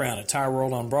Sean Brown at Tire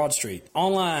World on Broad Street.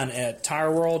 Online at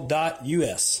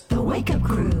tireworld.us. The Wake Up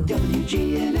Crew,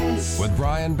 WGNS. With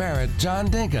Brian Barrett, John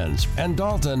Dinkins, and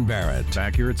Dalton Barrett.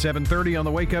 Back here at 7:30 on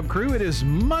the Wake Up Crew. It is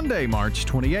Monday, March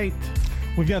 28th.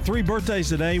 We've got 3 birthdays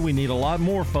today. We need a lot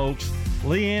more, folks.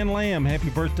 Leanne Lamb,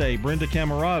 happy birthday. Brenda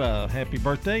Camerata, happy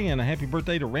birthday. And a happy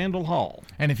birthday to Randall Hall.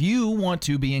 And if you want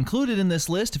to be included in this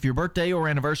list, if your birthday or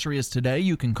anniversary is today,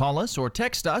 you can call us or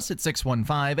text us at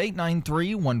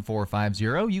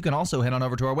 615-893-1450. You can also head on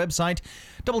over to our website,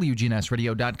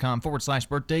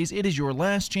 WGNSradio.com/birthdays. It is your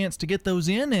last chance to get those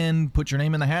in and put your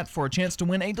name in the hat for a chance to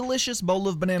win a delicious bowl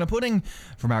of banana pudding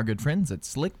from our good friends at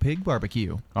Slick Pig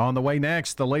Barbecue. On the way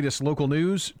next, the latest local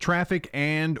news, traffic,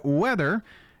 and weather.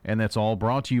 And that's all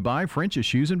brought to you by French's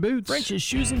Shoes and Boots. French's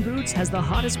Shoes and Boots has the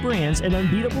hottest brands and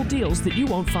unbeatable deals that you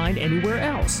won't find anywhere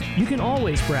else. You can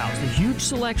always browse the huge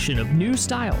selection of new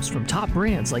styles from top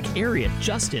brands like Ariat,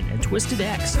 Justin, and Twisted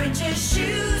X. French's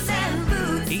Shoes and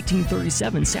Boots.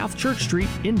 1837 South Church Street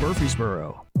in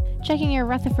Murfreesboro. Checking your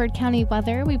Rutherford County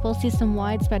weather, we will see some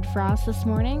widespread frost this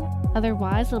morning.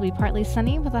 Otherwise, it'll be partly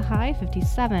sunny with a high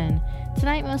 57.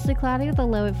 Tonight, mostly cloudy with a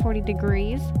low at 40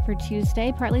 degrees. For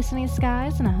Tuesday, partly sunny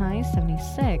skies and a high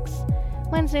 76.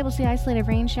 Wednesday, we'll see isolated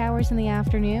rain showers in the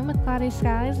afternoon with cloudy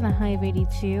skies and a high of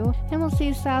 82. And we'll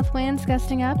see south winds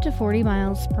gusting up to 40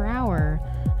 miles per hour.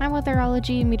 I'm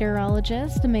weatherology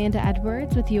meteorologist Amanda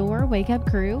Edwards with your Wake Up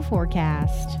Crew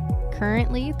forecast.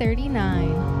 Currently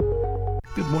 39.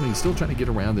 Good morning. Still trying to get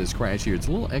around this crash here. It's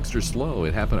a little extra slow.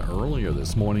 It happened earlier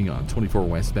this morning on 24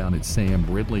 westbound at Sam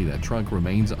Ridley. That truck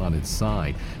remains on its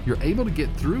side. You're able to get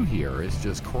through here. It's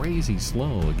just crazy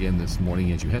slow again this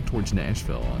morning as you head towards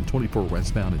Nashville on 24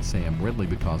 westbound at Sam Ridley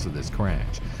because of this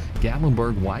crash.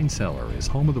 Gatlinburg Wine Cellar is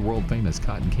home of the world-famous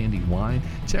cotton candy wine.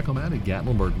 Check them out at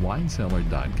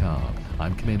GatlinburgWineCellar.com.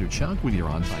 I'm Commander Chuck with your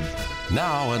on-time traffic.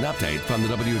 Now an update from the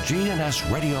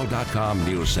WGNSradio.com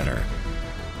News Center.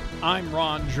 I'm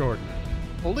Ron Jordan.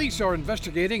 Police are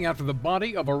investigating after the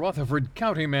body of a Rutherford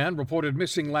County man reported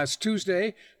missing last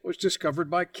Tuesday was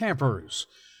discovered by campers.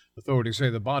 Authorities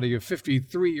say the body of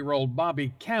 53-year-old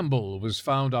Bobby Campbell was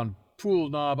found on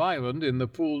Pool Knob Island in the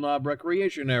Pool Knob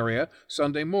Recreation Area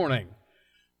Sunday morning.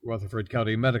 Rutherford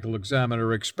County medical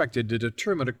examiner expected to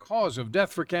determine a cause of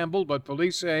death for Campbell, but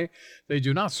police say they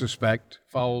do not suspect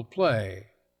foul play.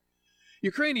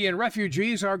 Ukrainian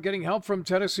refugees are getting help from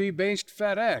Tennessee-based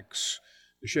FedEx.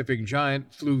 The shipping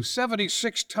giant flew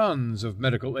 76 tons of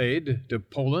medical aid to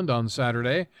Poland on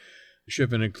Saturday. The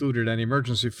shipment included an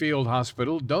emergency field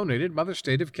hospital donated by the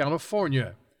state of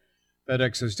California.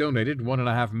 FedEx has donated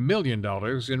 $1.5 million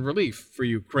in relief for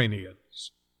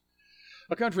Ukrainians.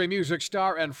 A country music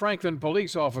star and Franklin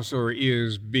police officer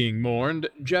is being mourned.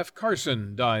 Jeff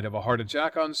Carson died of a heart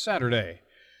attack on Saturday.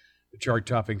 The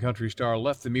chart-topping country star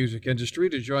left the music industry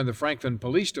to join the Franklin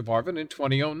Police Department in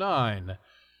 2009.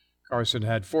 Carson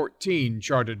had 14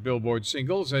 charted Billboard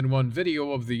singles and won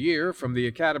Video of the Year from the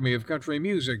Academy of Country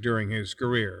Music during his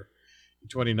career. In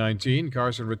 2019,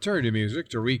 Carson returned to music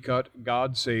to recut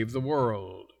God Save the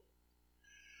World.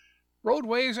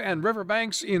 Roadways and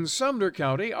riverbanks in Sumner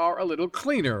County are a little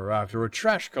cleaner after a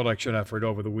trash collection effort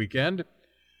over the weekend.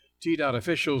 TDOT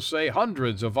officials say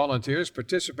hundreds of volunteers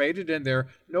participated in their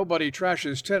Nobody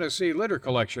Trashes Tennessee litter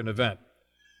collection event.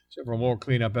 Several more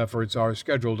cleanup efforts are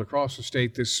scheduled across the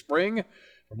state this spring.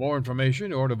 For more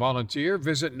information or to volunteer,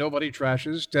 visit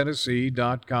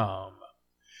NobodyTrashesTennessee.com.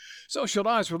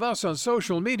 Socialize with us on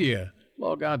social media.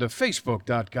 Log on to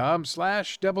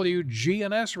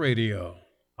Facebook.com/WGNS Radio.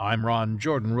 I'm Ron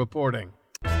Jordan reporting.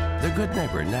 The Good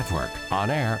Neighbor Network,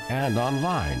 on air and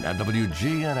online at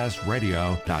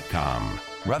WGNSradio.com.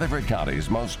 Rutherford County's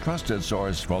most trusted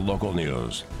source for local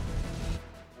news.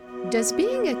 Does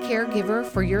being a caregiver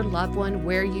for your loved one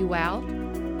wear you out?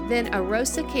 Then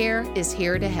Arosa Care is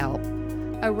here to help.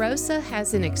 Arosa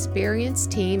has an experienced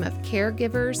team of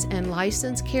caregivers and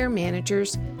licensed care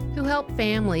managers who help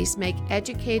families make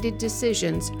educated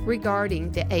decisions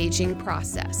regarding the aging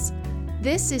process.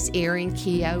 This is Erin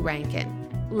Keogh Rankin.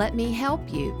 Let me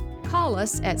help you. Call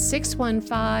us at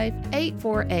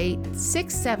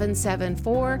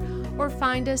 615-848-6774 or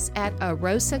find us at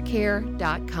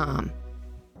arosacare.com.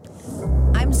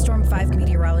 I'm Storm 5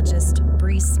 meteorologist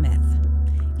Bree Smith.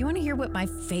 You want to hear what my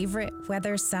favorite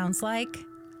weather sounds like?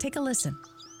 Take a listen.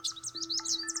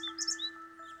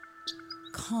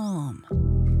 Calm.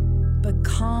 But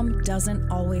calm doesn't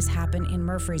always happen in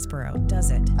Murfreesboro, does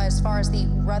it? As far as the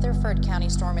Rutherford County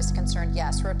storm is concerned,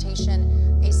 yes,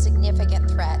 rotation, a significant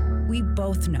threat. We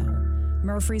both know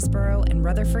Murfreesboro and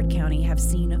Rutherford County have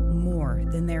seen more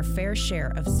than their fair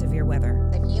share of severe weather.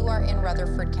 If you are in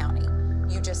Rutherford County,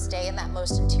 you just stay in that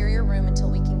most interior room until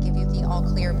we can give you the all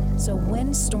clear. So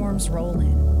when storms roll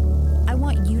in, I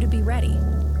want you to be ready,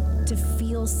 to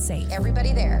feel safe.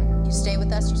 Everybody there, you stay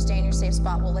with us, you stay in your safe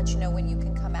spot. We'll let you know when you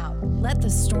can come out. Let the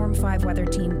Storm 5 weather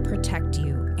team protect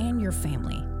you and your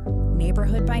family,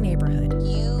 neighborhood by neighborhood.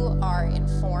 You are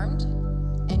informed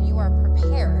and you are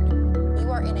prepared. You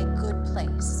are in a good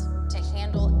place to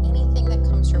handle anything that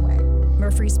comes your way.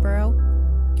 Murfreesboro,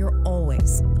 you're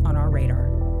always on our radar.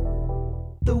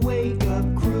 The Wake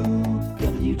Up Crew,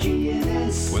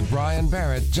 WGNS. With Brian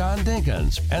Barrett, John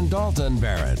Dinkins, and Dalton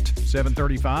Barrett.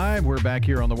 7:35. We're back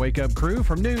here on the Wake Up Crew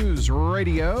from News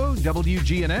Radio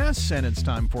WGNS, and it's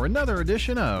time for another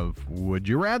edition of Would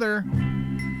You Rather?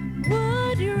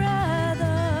 Would you rather?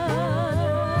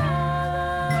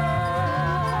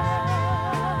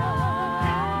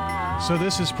 So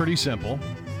this is pretty simple.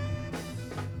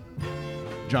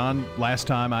 John, last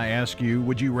time I asked you,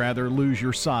 would you rather lose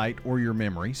your sight or your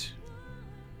memories?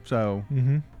 So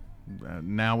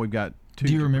now we've got two.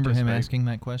 Do you to remember him participate. asking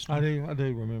that question? I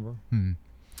do remember.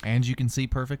 And you can see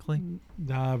perfectly?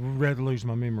 I'd rather lose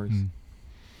my memories.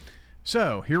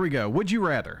 So here we go. Would you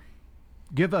rather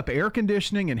give up air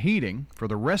conditioning and heating for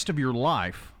the rest of your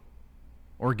life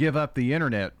or give up the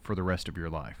internet for the rest of your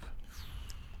life?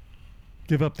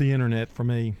 Give up the internet for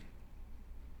me.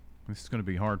 This is going to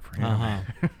be hard for him.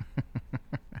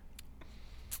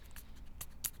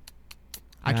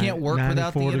 I can't work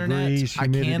without the 94 internet. degrees,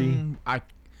 humidity.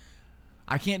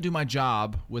 I can't do my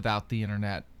job without the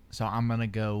internet. So I'm gonna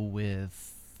go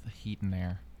with heat and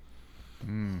air.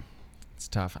 It's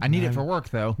tough. I need it for work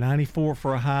though. 94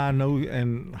 for a high,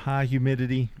 and high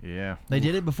humidity. Yeah. They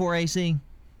did it before AC.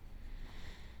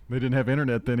 They didn't have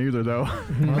internet then either, though.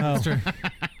 No. That's true.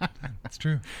 That's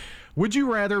true. Would you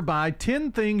rather buy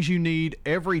 10 things you need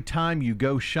every time you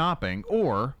go shopping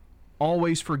or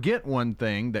always forget one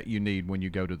thing that you need when you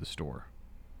go to the store?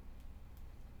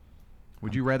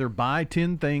 Would you rather buy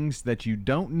 10 things that you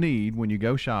don't need when you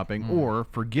go shopping or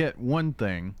forget one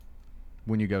thing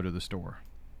when you go to the store?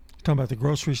 Talking about the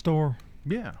grocery store?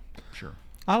 Yeah, sure.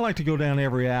 I like to go down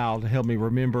every aisle to help me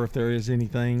remember if there is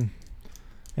anything.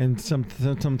 And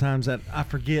sometimes that I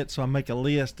forget, so I make a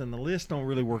list, and the lists don't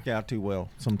really work out too well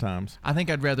sometimes. I think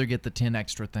I'd rather get the 10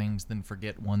 extra things than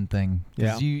forget one thing.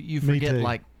 Yeah, 'Cause you me forget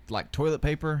too. like toilet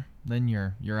paper, then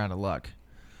you're out of luck.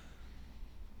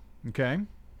 Okay.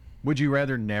 Would you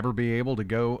rather never be able to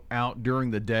go out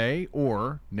during the day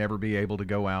or never be able to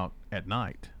go out at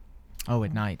night? Oh,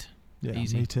 at night. Yeah,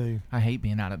 Easy. me too. I hate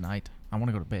being out at night. I want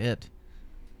to go to bed.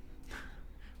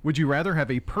 Would you rather have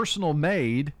a personal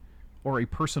maid or a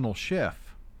personal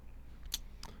chef?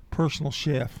 Personal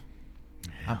chef.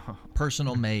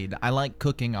 Personal maid. I like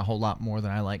cooking a whole lot more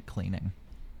than I like cleaning.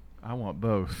 I want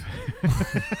both.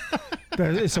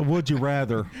 It's a would you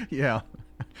rather. Yeah.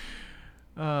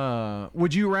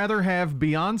 Would you rather have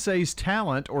Beyonce's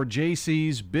talent or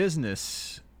JC's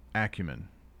business acumen?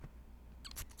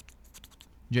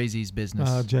 Jay-Z's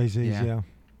business. Jay-Z's, yeah.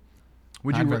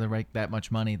 I'd rather make that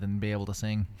much money than be able to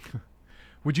sing.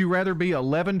 Would you rather be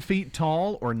 11 feet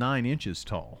tall or 9 inches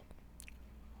tall?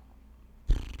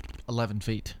 11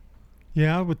 feet.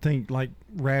 Yeah, I would think like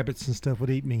rabbits and stuff would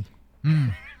eat me.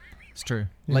 It's true.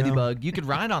 You Ladybug. know? You could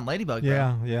ride on Ladybug.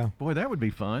 Yeah, though. yeah. Boy, that would be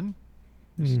fun.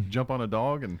 Just jump on a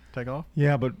dog and take off.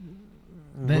 Yeah, but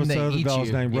Then what's they the other eat dog's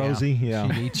you. name? Yeah. Rosie? Yeah.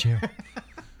 She'd eat you.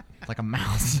 Like a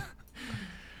mouse.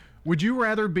 Would you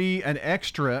rather be an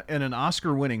extra in an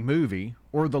Oscar-winning movie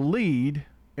or the lead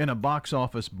in a box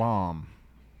office bomb?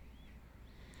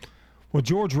 Well,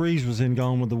 George Reeves was in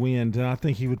Gone with the Wind, and I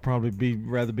think he would probably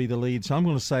rather be the lead. So I'm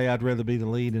going to say I'd rather be the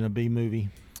lead in a B movie.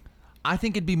 I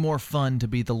think it'd be more fun to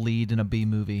be the lead in a B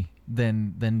movie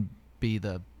than be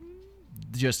the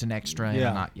just an extra.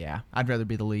 I'd rather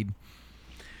be the lead.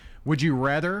 Would you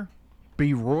rather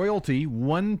be royalty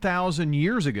 1,000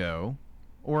 years ago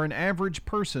or an average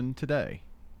person today?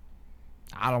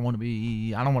 I don't want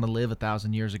to live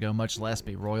 1,000 years ago, much less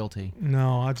be royalty.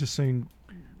 No, I just seen.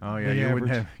 Oh yeah,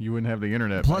 you wouldn't have the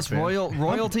internet. Plus, back then.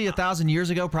 royalty 1,000 years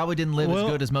ago probably didn't live as Well,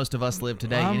 good as most of us live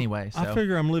today anyway. So. I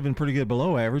figure I'm living pretty good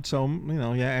below average, so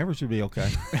average would be okay.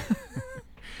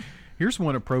 Here's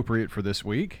one appropriate for this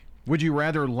week. Would you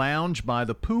rather lounge by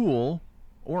the pool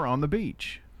or on the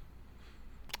beach?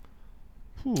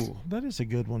 Pool. That is a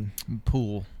good one.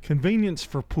 Pool. Convenience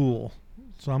for pool.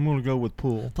 So I'm going to go with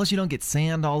pool. Plus, you don't get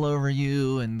sand all over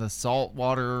you and the salt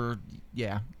water.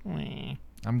 Yeah.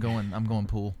 I'm going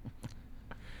pool.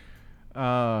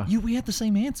 We had the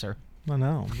same answer. I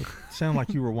know. But it sounded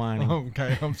like you were whining.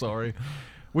 Okay, I'm sorry.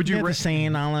 Would you the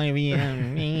sand all over you?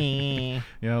 Yeah,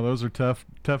 those are tough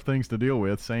things to deal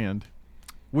with, sand.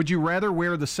 Would you rather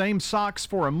wear the same socks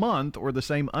for a month or the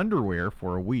same underwear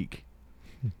for a week?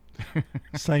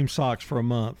 Same socks for a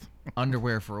month.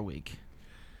 Underwear for a week.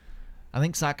 I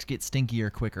think socks get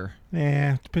stinkier quicker.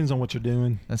 Yeah, depends on what you're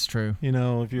doing. That's true. You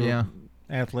know, if you're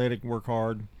athletic, work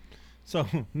hard. So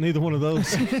neither one of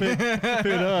those fit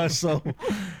us. So,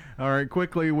 all right,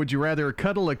 quickly, would you rather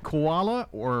cuddle a koala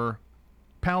or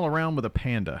pal around with a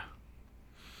panda?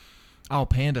 Oh,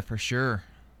 panda for sure.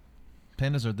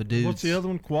 Pandas are the dudes. What's the other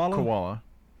one? Koala? Koala.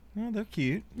 Oh, they're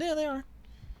cute. Yeah, they are.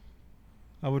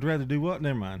 I would rather do what?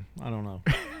 Never mind. I don't know.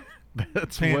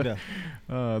 That's panda.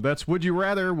 That's Would You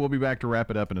Rather. We'll be back to wrap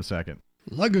it up in a second.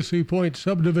 Legacy Point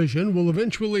subdivision will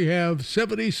eventually have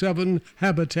 77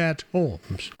 Habitat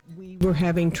homes. We were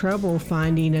having trouble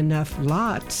finding enough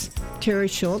lots. Terry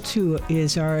Schultz, who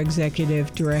is our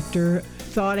executive director,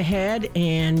 thought ahead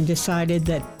and decided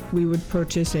that we would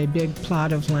purchase a big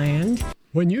plot of land.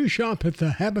 When you shop at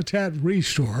the Habitat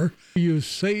Restore, you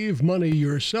save money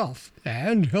yourself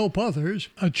and help others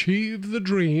achieve the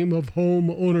dream of home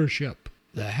ownership.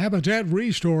 The Habitat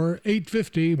Restore,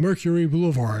 850 Mercury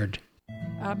Boulevard.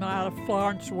 I'm out of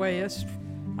Florence West.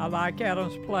 I like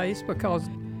Adams Place because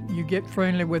you get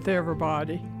friendly with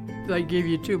everybody. They give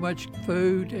you too much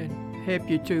food and help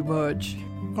you too much.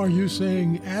 Are you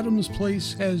saying Adams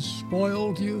Place has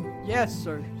spoiled you? Yes,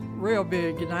 sir. Real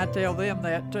big, and I tell them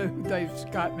that too. They've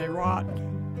got me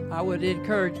rotten. I would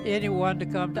encourage anyone to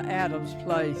come to Adams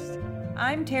Place.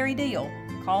 I'm Terry Deal.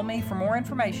 Call me for more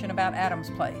information about Adams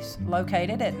Place,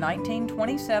 located at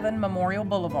 1927 Memorial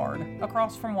Boulevard,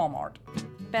 across from Walmart.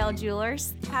 Bell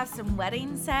Jewelers have some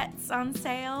wedding sets on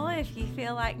sale if you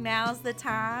feel like now's the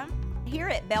time. Here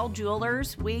at Bell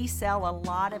Jewelers, we sell a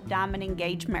lot of diamond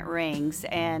engagement rings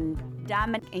and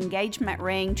diamond engagement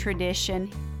ring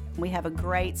tradition. We have a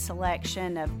great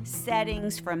selection of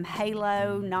settings from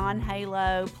halo,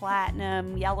 non-halo,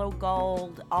 platinum, yellow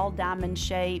gold, all diamond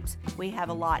shapes. We have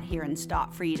a lot here in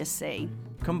stock for you to see.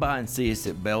 Come by and see us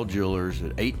at Bell Jewelers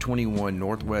at 821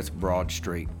 Northwest Broad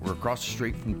Street. We're across the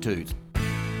street from Toots.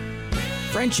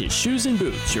 French's Shoes and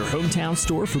Boots, your hometown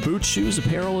store for boots, shoes,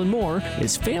 apparel, and more,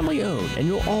 is family owned, and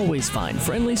you'll always find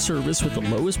friendly service with the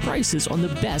lowest prices on the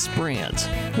best brands.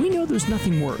 We know there's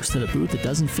nothing worse than a boot that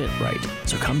doesn't fit right,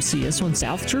 so come see us on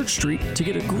South Church Street to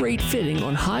get a great fitting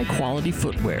on high-quality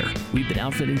footwear. We've been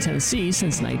outfitting Tennessee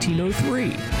since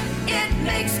 1903. It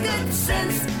makes good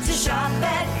sense to shop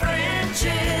at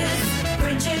French's.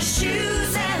 French's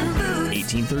Shoes and Boots.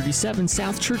 1837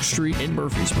 South Church Street in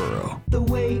Murfreesboro. The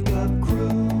Wake Up Crew,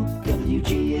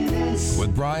 WGNS.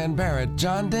 With Brian Barrett,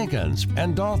 John Dinkins,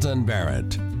 and Dalton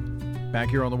Barrett. Back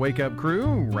here on the Wake Up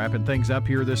Crew, wrapping things up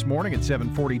here this morning at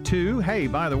 7:42. Hey,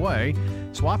 by the way,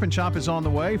 Swap and Shop is on the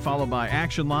way, followed by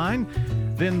Action Line,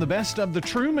 then the Best of the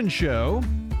Truman Show,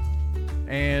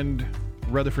 and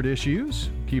Rutherford Issues,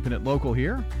 keeping it local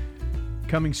here.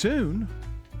 Coming soon,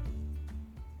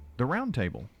 the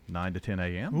Roundtable, 9 to 10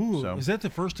 a.m. Ooh, so is that the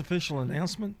first official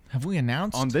announcement? Have we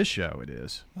announced? On this show, it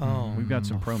is. Oh. We've got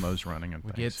some promos running and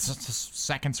We things. get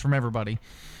seconds from everybody.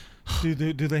 Do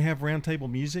they have roundtable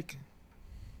music?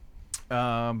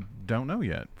 Don't know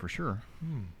yet, for sure.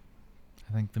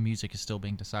 I think the music is still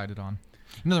being decided on.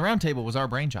 You know, the Roundtable was our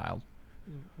brainchild.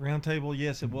 Roundtable,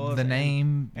 yes, it was. The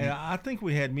name. And I think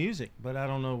we had music, but I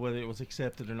don't know whether it was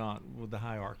accepted or not with the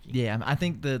hierarchy. Yeah, I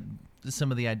think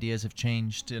some of the ideas have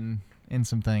changed in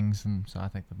some things, and so I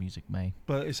think the music may.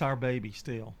 But it's our baby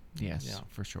still. Yes, Yeah.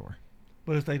 for sure.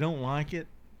 But if they don't like it,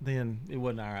 then it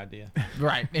wasn't our idea.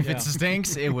 Right. If Yeah. it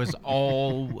stinks, it was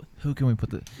all. Who can we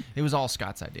put the? It was all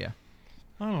Scott's idea.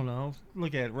 I don't know.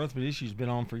 Look at it. Rutherford Issues been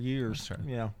on for years.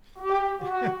 Yeah.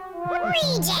 Reject.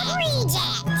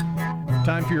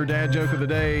 Time for your dad joke of the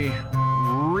day,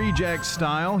 reject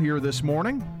style, here this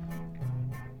morning.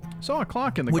 Saw a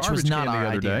clock in the Which was garbage not can the our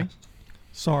other idea. day.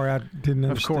 Sorry, I didn't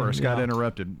understand. Of course, got Yeah.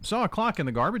 interrupted. Saw a clock in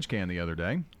the garbage can the other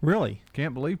day. Really?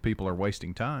 Can't believe people are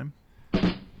wasting time.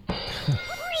 It's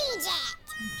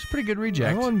a pretty good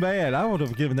reject. That wasn't bad. I would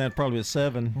have given that probably a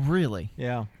 7. Really?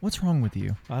 Yeah. What's wrong with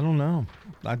you? I don't know.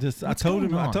 I What's told him.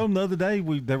 going I on? told him the other day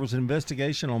there was an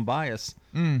investigation on bias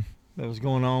that was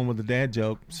going on with the dad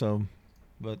joke. So,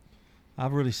 but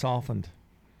I've really softened.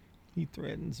 He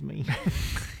threatens me.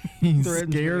 He's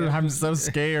Threatens scared. me I'm after- so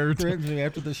scared. Threatens me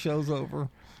after the show's over.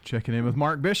 Checking in with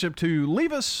Mark Bishop to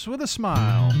leave us with a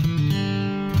smile.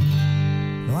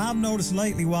 Well, I've noticed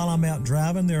lately while I'm out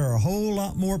driving, there are a whole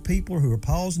lot more people who are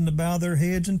pausing to bow their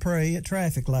heads and pray at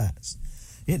traffic lights.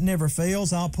 It never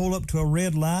fails. I'll pull up to a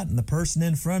red light and the person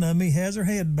in front of me has her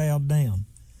head bowed down.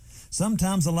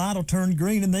 Sometimes the light will turn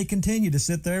green and they continue to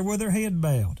sit there with their head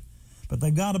bowed. But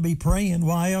they've got to be praying.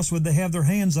 Why else would they have their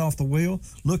hands off the wheel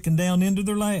looking down into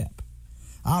their lap?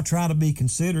 I'll try to be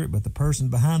considerate, but the person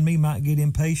behind me might get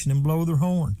impatient and blow their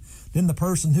horn. Then the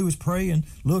person who is praying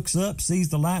looks up, sees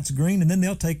the lights green, and then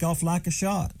they'll take off like a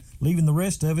shot, leaving the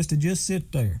rest of us to just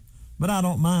sit there. But I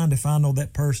don't mind if I know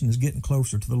that person is getting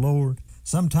closer to the Lord.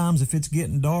 Sometimes if it's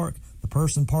getting dark, the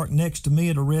person parked next to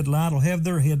me at a red light will have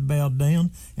their head bowed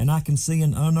down, and I can see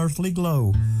an unearthly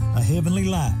glow, a heavenly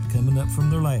light coming up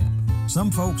from their lap. Some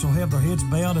folks will have their heads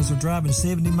bowed as they're driving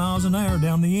 70 miles an hour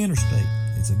down the interstate.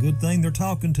 It's a good thing they're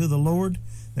talking to the Lord.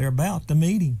 They're about to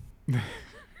meet Him.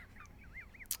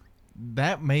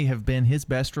 That may have been his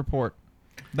best report.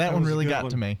 That one really got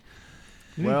to me.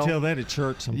 You need to tell that at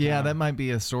church sometime. Yeah, that might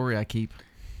be a story I keep.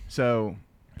 So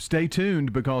stay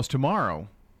tuned, because tomorrow,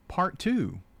 part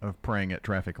 2 of Praying at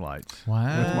Traffic Lights with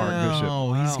Mark Bishop.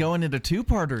 Oh, he's going into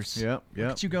two-parters. Yep.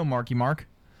 Look at you go, Marky Mark.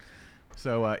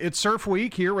 So it's Surf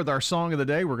Week here with our song of the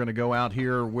day. We're going to go out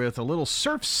here with a little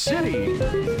Surf City.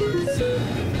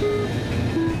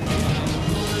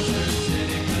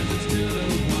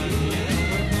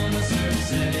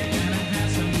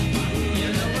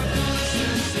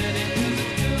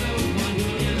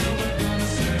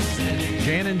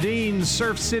 Jan and Dean's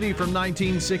Surf City from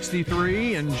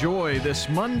 1963. Enjoy this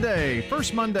Monday,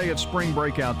 first Monday of spring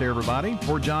break out there, everybody.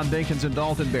 For John Dinkins and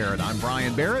Dalton Barrett, I'm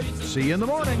Brian Barrett. See you in the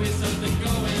morning.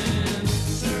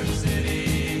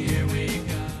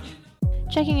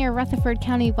 Checking your Rutherford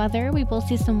County weather, we will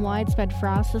see some widespread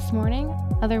frost this morning.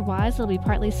 Otherwise, it'll be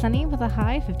partly sunny with a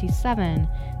high 57.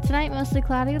 Tonight, mostly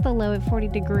cloudy with a low at 40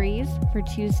 degrees. For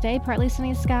Tuesday, partly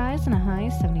sunny skies and a high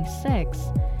 76.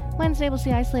 Wednesday, we'll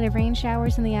see isolated rain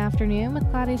showers in the afternoon with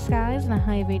cloudy skies and a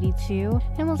high of 82.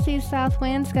 And we'll see south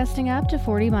winds gusting up to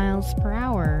 40 miles per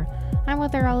hour. I'm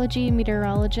weatherology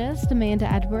meteorologist Amanda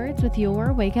Edwards with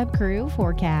your Wake Up Crew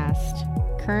forecast.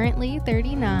 Currently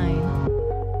 39.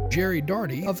 Jerry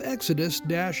Darty of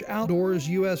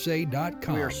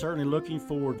Exodus-OutdoorsUSA.com. We are certainly looking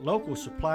for local supply